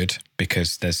sound good,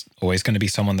 because there's always going to be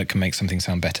someone that can make something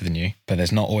sound better than you, but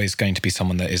there's not always going to be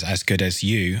someone that is as good as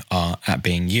you are at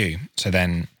being you. So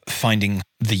then finding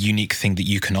the unique thing that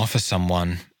you can offer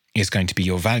someone is going to be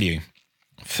your value.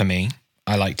 For me,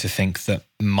 I like to think that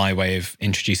my way of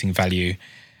introducing value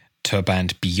to a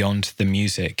band beyond the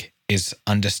music is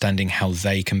understanding how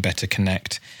they can better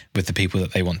connect with the people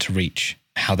that they want to reach,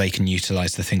 how they can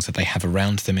utilize the things that they have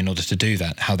around them in order to do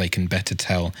that, how they can better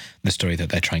tell the story that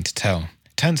they're trying to tell.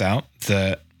 Turns out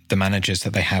that the managers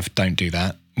that they have don't do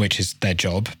that, which is their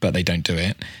job, but they don't do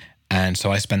it. And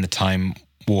so I spend the time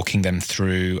walking them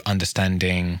through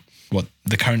understanding what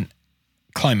the current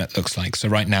climate looks like. So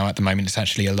right now, at the moment, it's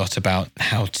actually a lot about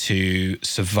how to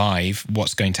survive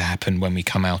what's going to happen when we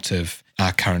come out of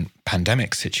our current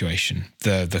pandemic situation.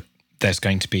 There's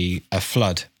going to be a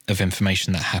flood of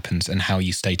information that happens, and how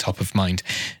you stay top of mind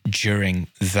during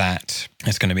that.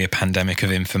 There's going to be a pandemic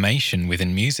of information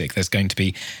within music. There's going to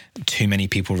be too many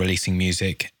people releasing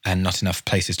music and not enough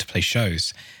places to play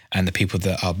shows. And the people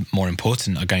that are more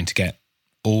important are going to get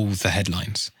all the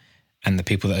headlines. And the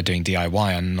people that are doing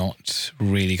DIY are not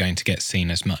really going to get seen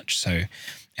as much. So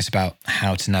it's about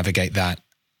how to navigate that,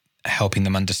 helping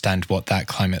them understand what that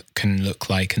climate can look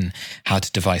like and how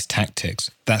to devise tactics.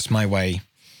 That's my way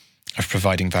of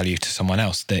providing value to someone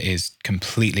else that is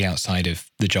completely outside of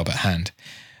the job at hand.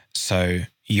 So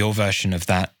your version of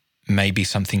that may be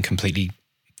something completely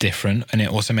different, and it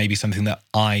also may be something that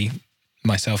I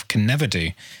myself can never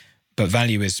do. But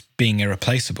value is being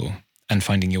irreplaceable and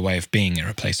finding your way of being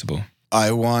irreplaceable.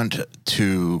 I want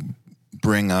to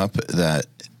bring up that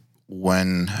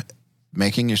when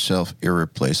making yourself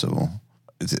irreplaceable,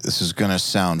 this is going to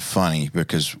sound funny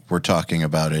because we're talking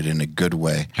about it in a good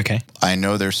way. Okay. I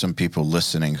know there's some people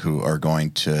listening who are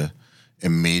going to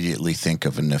immediately think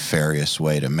of a nefarious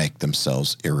way to make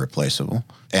themselves irreplaceable.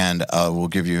 And I will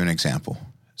give you an example.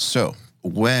 So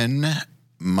when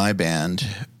my band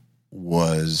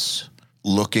was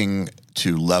looking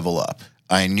to level up,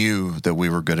 I knew that we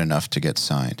were good enough to get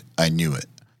signed. I knew it.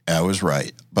 I was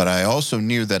right. But I also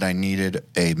knew that I needed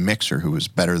a mixer who was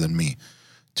better than me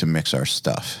to mix our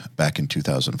stuff back in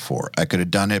 2004. I could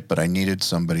have done it, but I needed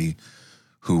somebody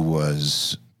who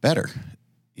was better,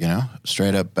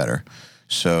 straight up better.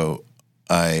 So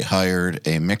I hired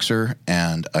a mixer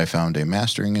and I found a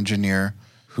mastering engineer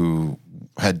who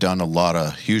had done a lot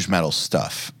of huge metal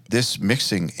stuff. This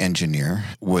mixing engineer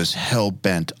was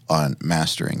hell-bent on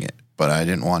mastering it, but I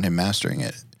didn't want him mastering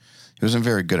it. He wasn't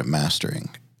very good at mastering.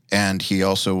 And he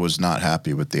also was not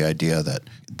happy with the idea that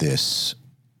this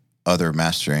other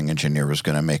mastering engineer was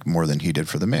going to make more than he did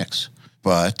for the mix.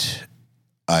 But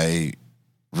I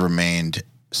remained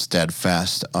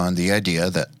steadfast on the idea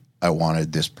that I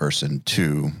wanted this person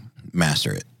to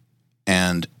master it.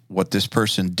 And what this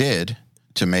person did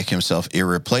to make himself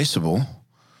irreplaceable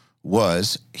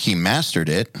was he mastered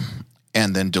it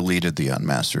and then deleted the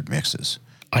unmastered mixes.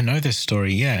 I know this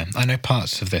story, yeah. I know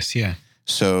parts of this, yeah.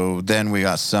 So then we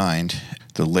got signed.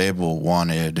 The label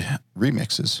wanted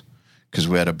remixes because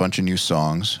we had a bunch of new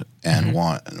songs and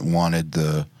wanted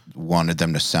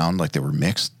them to sound like they were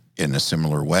mixed in a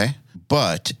similar way.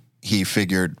 But he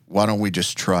figured, why don't we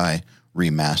just try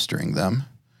remastering them?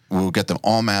 We'll get them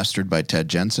all mastered by Ted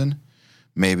Jensen.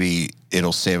 Maybe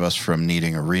it'll save us from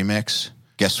needing a remix.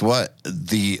 Guess what?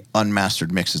 The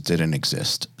unmastered mixes didn't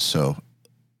exist. So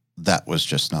that was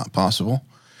just not possible.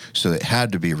 So it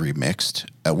had to be remixed,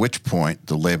 at which point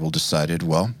the label decided,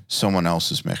 well, someone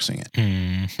else is mixing it.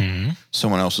 Mm-hmm.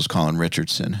 Someone else is Colin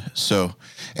Richardson. So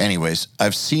anyways,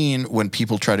 I've seen when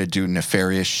people try to do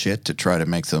nefarious shit to try to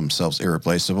make themselves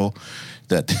irreplaceable,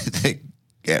 that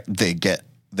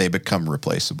they become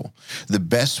replaceable. The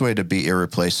best way to be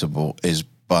irreplaceable is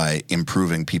by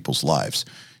improving people's lives.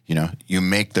 You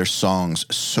make their songs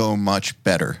so much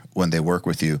better when they work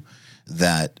with you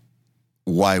that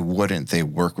why wouldn't they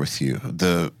work with you?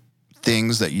 The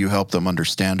things that you help them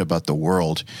understand about the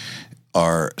world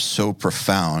are so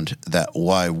profound that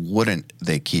why wouldn't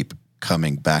they keep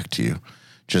coming back to you?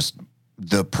 Just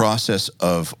the process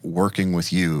of working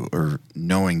with you or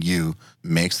knowing you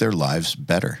makes their lives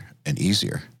better and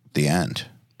easier. The end.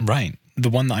 Right. The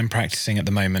one that I'm practicing at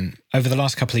the moment, over the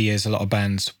last couple of years, a lot of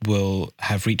bands will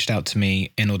have reached out to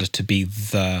me in order to be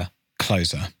the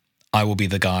closer. I will be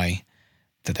the guy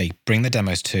that they bring the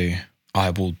demos to.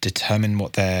 I will determine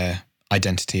what their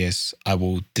identity is. I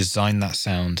will design that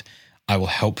sound. I will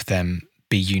help them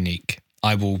be unique.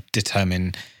 I will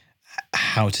determine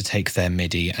how to take their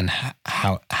MIDI and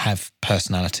how have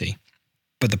personality.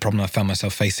 But the problem I found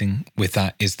myself facing with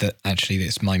that is that actually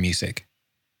it's my music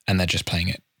and they're just playing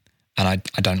it. And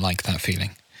I don't like that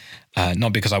feeling.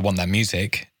 Not because I want that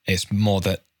music. It's more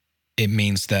that it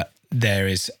means that there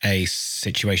is a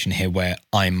situation here where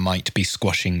I might be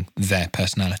squashing their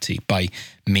personality by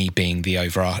me being the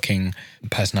overarching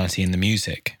personality in the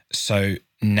music. So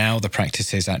now the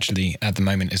practice is actually, at the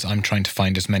moment, is I'm trying to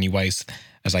find as many ways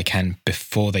as I can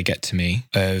before they get to me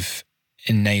of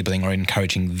enabling or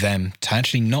encouraging them to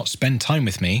actually not spend time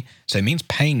with me. So it means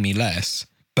paying me less,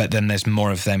 but then there's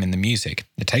more of them in the music.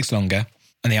 It takes longer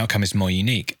and the outcome is more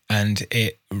unique. And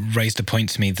it raised a point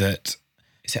to me that,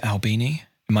 is it Albini?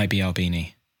 It might be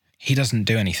Albini. He doesn't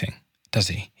do anything, does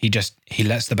he? He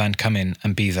lets the band come in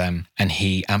and be them, and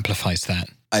he amplifies that.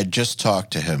 I just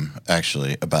talked to him,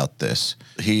 actually, about this.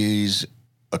 He's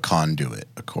a conduit,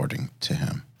 according to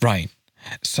him. Right.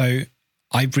 So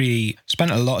I really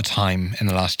spent a lot of time in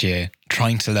the last year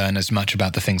trying to learn as much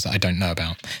about the things that I don't know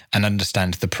about and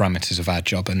understand the parameters of our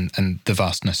job and the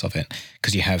vastness of it.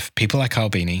 Because you have people like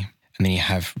Albini, and then you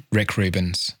have Rick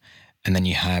Rubens, and then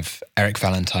you have Eric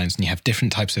Valentines, and you have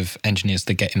different types of engineers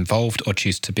that get involved or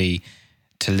choose to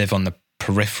live on the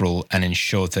peripheral and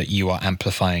ensure that you are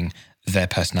amplifying their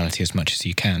personality as much as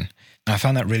you can. And I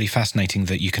found that really fascinating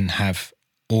that you can have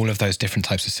all of those different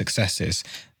types of successes,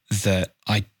 that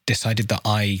I decided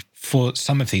that for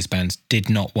some of these bands, did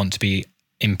not want to be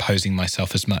imposing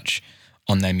myself as much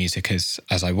on their music as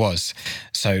I was.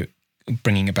 So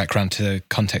bringing it back around to the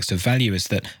context of value is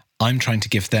that I'm trying to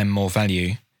give them more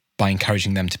value by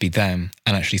encouraging them to be them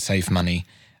and actually save money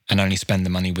and only spend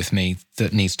the money with me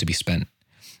that needs to be spent,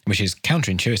 which is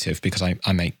counterintuitive because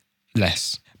I make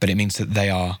less, but it means that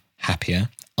they are happier.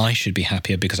 I should be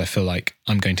happier because I feel like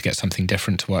I'm going to get something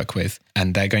different to work with,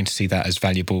 and they're going to see that as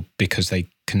valuable because they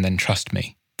can then trust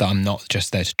me, that I'm not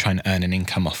just there to try and earn an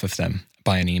income off of them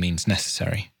by any means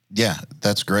necessary. Yeah,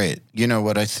 that's great. You know,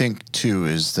 what I think too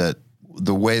is that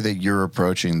the way that you're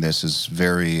approaching this is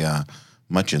very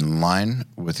much in line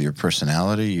with your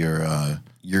personality.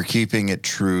 You're keeping it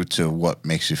true to what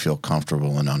makes you feel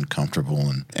comfortable and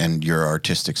uncomfortable and your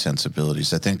artistic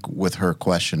sensibilities. I think with her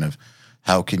question of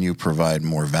how can you provide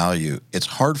more value, it's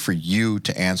hard for you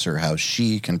to answer how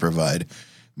she can provide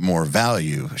more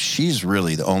value. She's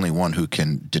really the only one who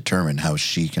can determine how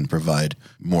she can provide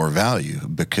more value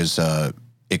because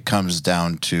it comes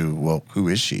down to, well, who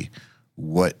is she?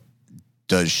 What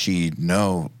does she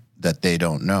know that they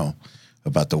don't know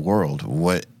about the world?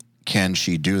 What can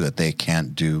she do that they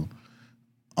can't do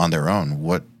on their own?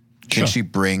 What can she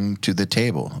bring to the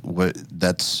table?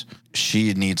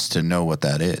 She needs to know what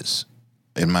that is,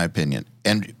 in my opinion.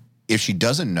 And if she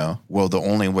doesn't know, well, the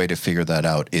only way to figure that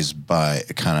out is by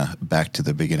kind of back to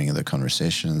the beginning of the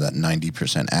conversation, that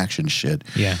 90% action shit.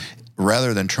 Yeah.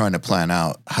 Rather than trying to plan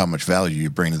out how much value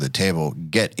you bring to the table,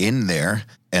 get in there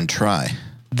and try.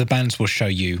 The bands will show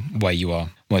you where you are.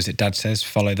 What is it Dad says?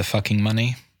 Follow the fucking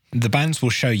money. The bands will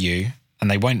show you, and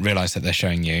they won't realize that they're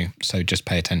showing you. So just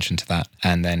pay attention to that.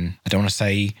 And then I don't want to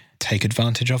say take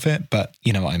advantage of it, but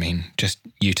you know what I mean. Just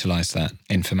utilize that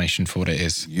information for what it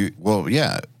is.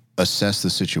 Assess the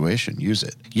situation, use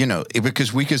it. You know,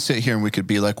 because we could sit here and we could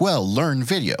be like, well, learn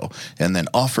video and then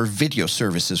offer video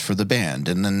services for the band.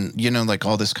 And then, you know, like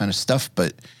all this kind of stuff.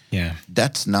 But yeah,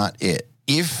 that's not it.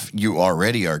 If you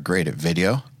already are great at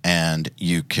video and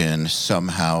you can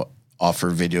somehow offer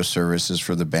video services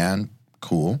for the band,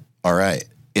 cool. All right.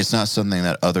 It's not something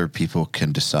that other people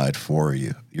can decide for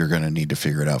you. You're going to need to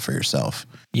figure it out for yourself.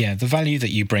 Yeah, the value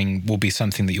that you bring will be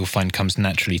something that you'll find comes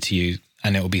naturally to you,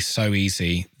 and it will be so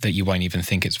easy that you won't even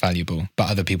think it's valuable, but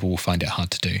other people will find it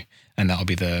hard to do. And that'll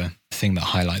be the thing that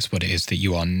highlights what it is that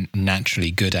you are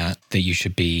naturally good at, that you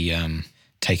should be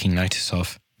taking notice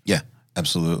of. Yeah,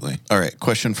 absolutely. All right,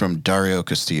 question from Dario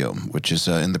Castillo, which is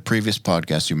in the previous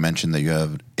podcast, you mentioned that you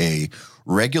have a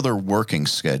regular working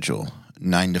schedule,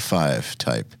 9 to 5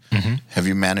 type. Mm-hmm. Have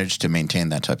you managed to maintain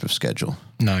that type of schedule?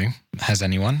 No. Has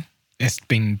anyone? It's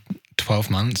been 12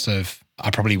 months of,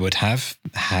 I probably would have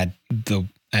had the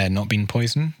air not been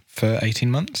poisoned for 18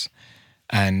 months.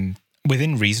 And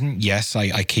within reason, yes,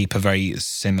 I keep a very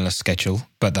similar schedule,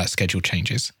 but that schedule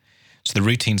changes. So the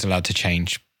routine's allowed to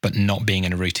change, but not being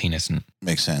in a routine isn't.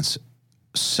 Makes sense.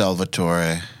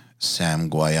 Salvatore Sam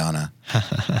Guayana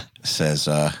says,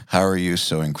 how are you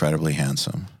so incredibly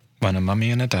handsome? When a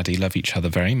mummy and a daddy love each other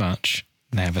very much,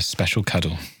 they have a special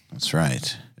cuddle. That's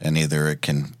right. And either it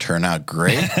can turn out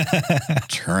great,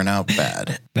 turn out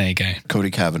bad. There you go.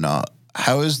 Cody Kavanaugh,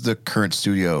 how is the current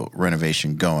studio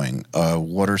renovation going?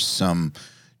 What are some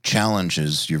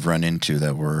challenges you've run into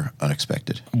that were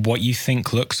unexpected? What you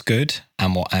think looks good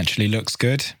and what actually looks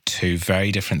good, two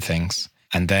very different things.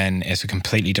 And then it's a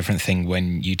completely different thing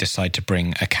when you decide to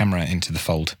bring a camera into the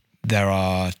fold. There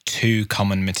are two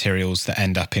common materials that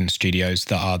end up in studios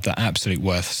that are the absolute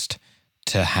worst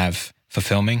to have for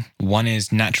filming. One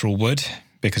is natural wood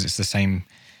because it's the same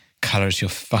color as your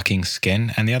fucking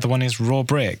skin. And the other one is raw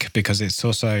brick because it's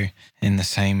also in the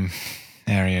same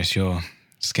area as your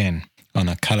skin on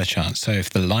a color chart. So if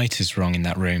the light is wrong in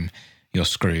that room, you're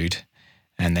screwed.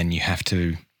 And then you have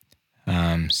to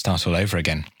start all over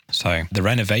again. So the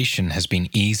renovation has been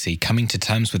easy. Coming to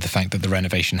terms with the fact that the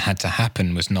renovation had to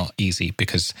happen was not easy,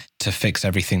 because to fix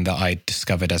everything that I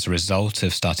discovered as a result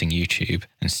of starting YouTube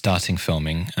and starting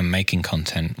filming and making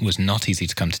content was not easy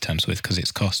to come to terms with, because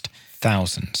it's cost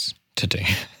thousands to do.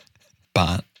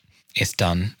 But it's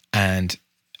done. And,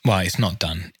 well, it's not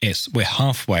done. We're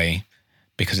halfway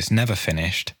because it's never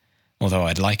finished, although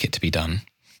I'd like it to be done.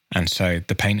 And so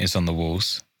the paint is on the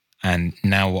walls. And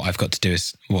now what I've got to do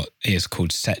is what is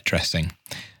called set dressing.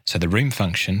 So the room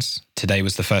functions. Today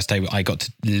was the first day I got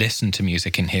to listen to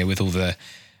music in here with all the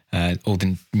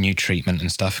new treatment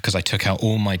and stuff, because I took out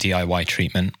all my DIY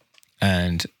treatment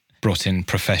and brought in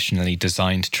professionally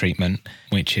designed treatment,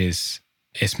 it's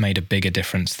made a bigger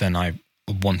difference than I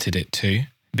wanted it to,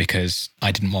 because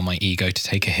I didn't want my ego to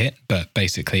take a hit. But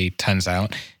basically, turns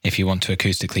out if you want to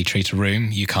acoustically treat a room,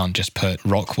 you can't just put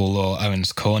Rockwool or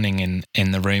Owens Corning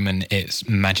in the room and it's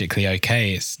magically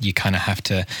okay. You kind of have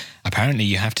to, apparently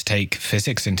you have to take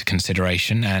physics into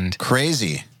consideration. And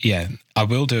crazy. Yeah, I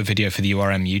will do a video for the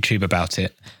URM YouTube about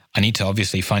it. I need to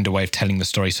obviously find a way of telling the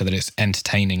story so that it's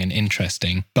entertaining and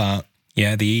interesting. But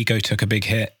yeah, the ego took a big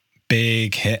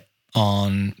hit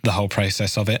on the whole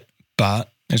process of it.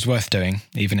 But it was worth doing,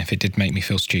 even if it did make me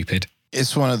feel stupid.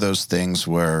 It's one of those things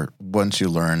where once you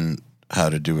learn how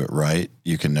to do it right,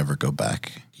 you can never go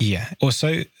back. Yeah.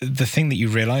 Also, the thing that you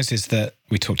realize is that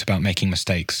we talked about making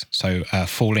mistakes. So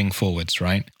falling forwards,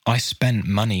 right? I spent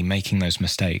money making those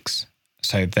mistakes.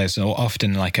 So there's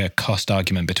often like a cost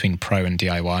argument between pro and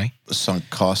DIY. Sunk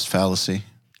cost fallacy.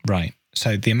 Right.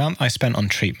 So the amount I spent on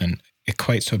treatment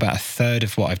equates to about a third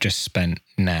of what I've just spent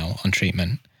now on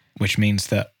treatment, which means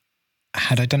that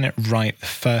had I done it right the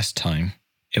first time,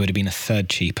 it would have been a third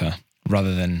cheaper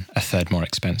rather than a third more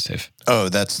expensive. Oh,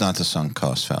 that's not the sunk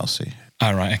cost fallacy.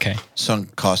 Oh, right. Okay.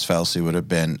 Sunk cost fallacy would have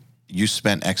been you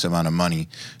spent X amount of money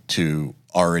to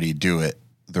already do it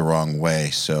the wrong way,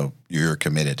 so you're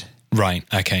committed. Right.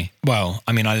 Okay. Well,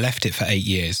 I mean, I left it for 8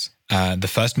 years. The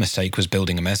first mistake was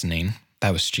building a mezzanine.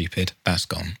 That was stupid. That's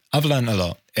gone. I've learned a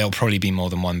lot. It'll probably be more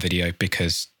than one video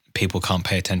because people can't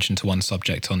pay attention to one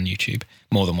subject on YouTube,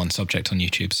 more than one subject on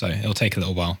YouTube. So it'll take a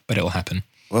little while, but it'll happen.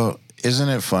 Well, isn't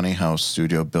it funny how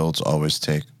studio builds always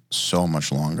take so much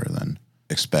longer than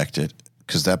expected?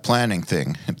 Because that planning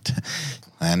thing,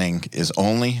 planning is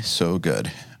only so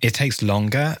good. It takes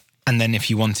longer. And then if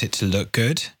you want it to look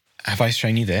good, have I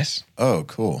shown you this? Oh,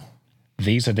 cool.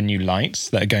 These are the new lights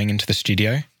that are going into the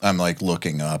studio. I'm like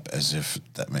looking up as if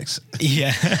that makes...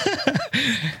 Yeah.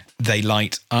 They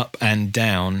light up and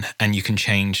down, and you can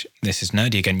change, this is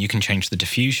nerdy again, you can change the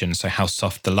diffusion, so how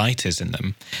soft the light is in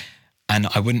them. And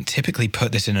I wouldn't typically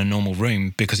put this in a normal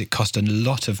room because it cost a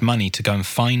lot of money to go and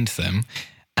find them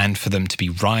and for them to be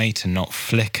right and not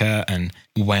flicker. And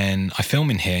when I film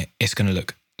in here, it's going to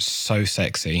look so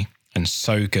sexy and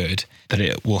so good that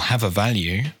it will have a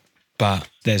value. But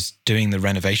there's doing the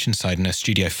renovation side and a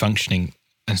studio functioning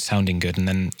and sounding good. And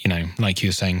then, you know, like you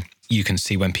were saying, you can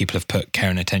see when people have put care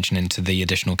and attention into the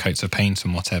additional coats of paint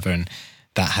and whatever, and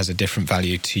that has a different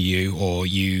value to you, or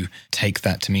you take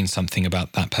that to mean something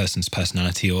about that person's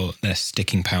personality or their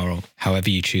sticking power, or however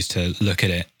you choose to look at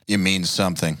it. It means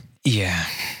something. Yeah.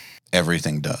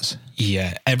 Everything does.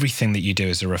 Yeah. Everything that you do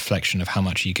is a reflection of how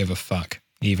much you give a fuck.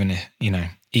 Even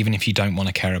if you don't want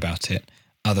to care about it,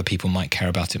 other people might care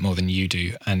about it more than you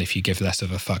do. And if you give less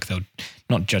of a fuck, they'll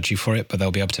not judge you for it, but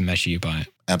they'll be able to measure you by it.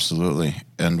 Absolutely.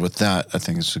 And with that, I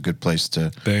think it's a good place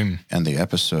to end the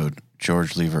episode.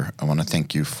 George Lever, I want to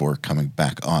thank you for coming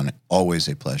back on. Always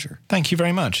a pleasure. Thank you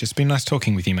very much. It's been nice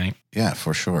talking with you, mate. Yeah,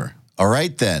 for sure. All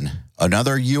right, then.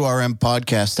 Another URM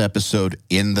podcast episode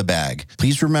in the bag.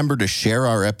 Please remember to share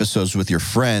our episodes with your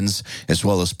friends, as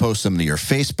well as post them to your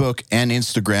Facebook and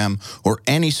Instagram or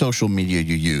any social media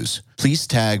you use. Please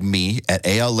tag me at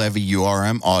AL Levy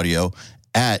URM Audio,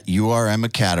 at URM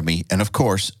Academy, and of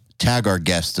course, tag our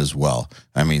guests as well.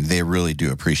 I mean, they really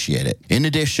do appreciate it. In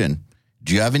addition,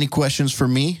 do you have any questions for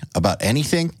me about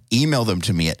anything? Email them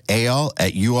to me at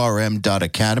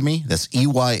ayal@urm.academy. That's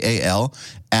EYAL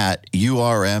at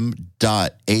urm.academy,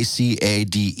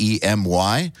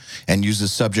 and use the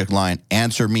subject line,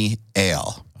 Answer Me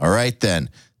AL. All right,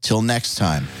 then. Till next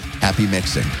time, happy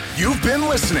mixing. You've been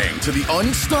listening to the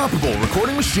Unstoppable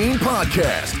Recording Machine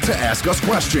podcast. To ask us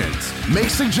questions, make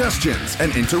suggestions,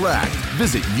 and interact,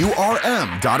 visit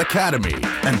urm.academy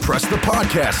and press the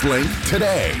podcast link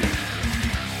today.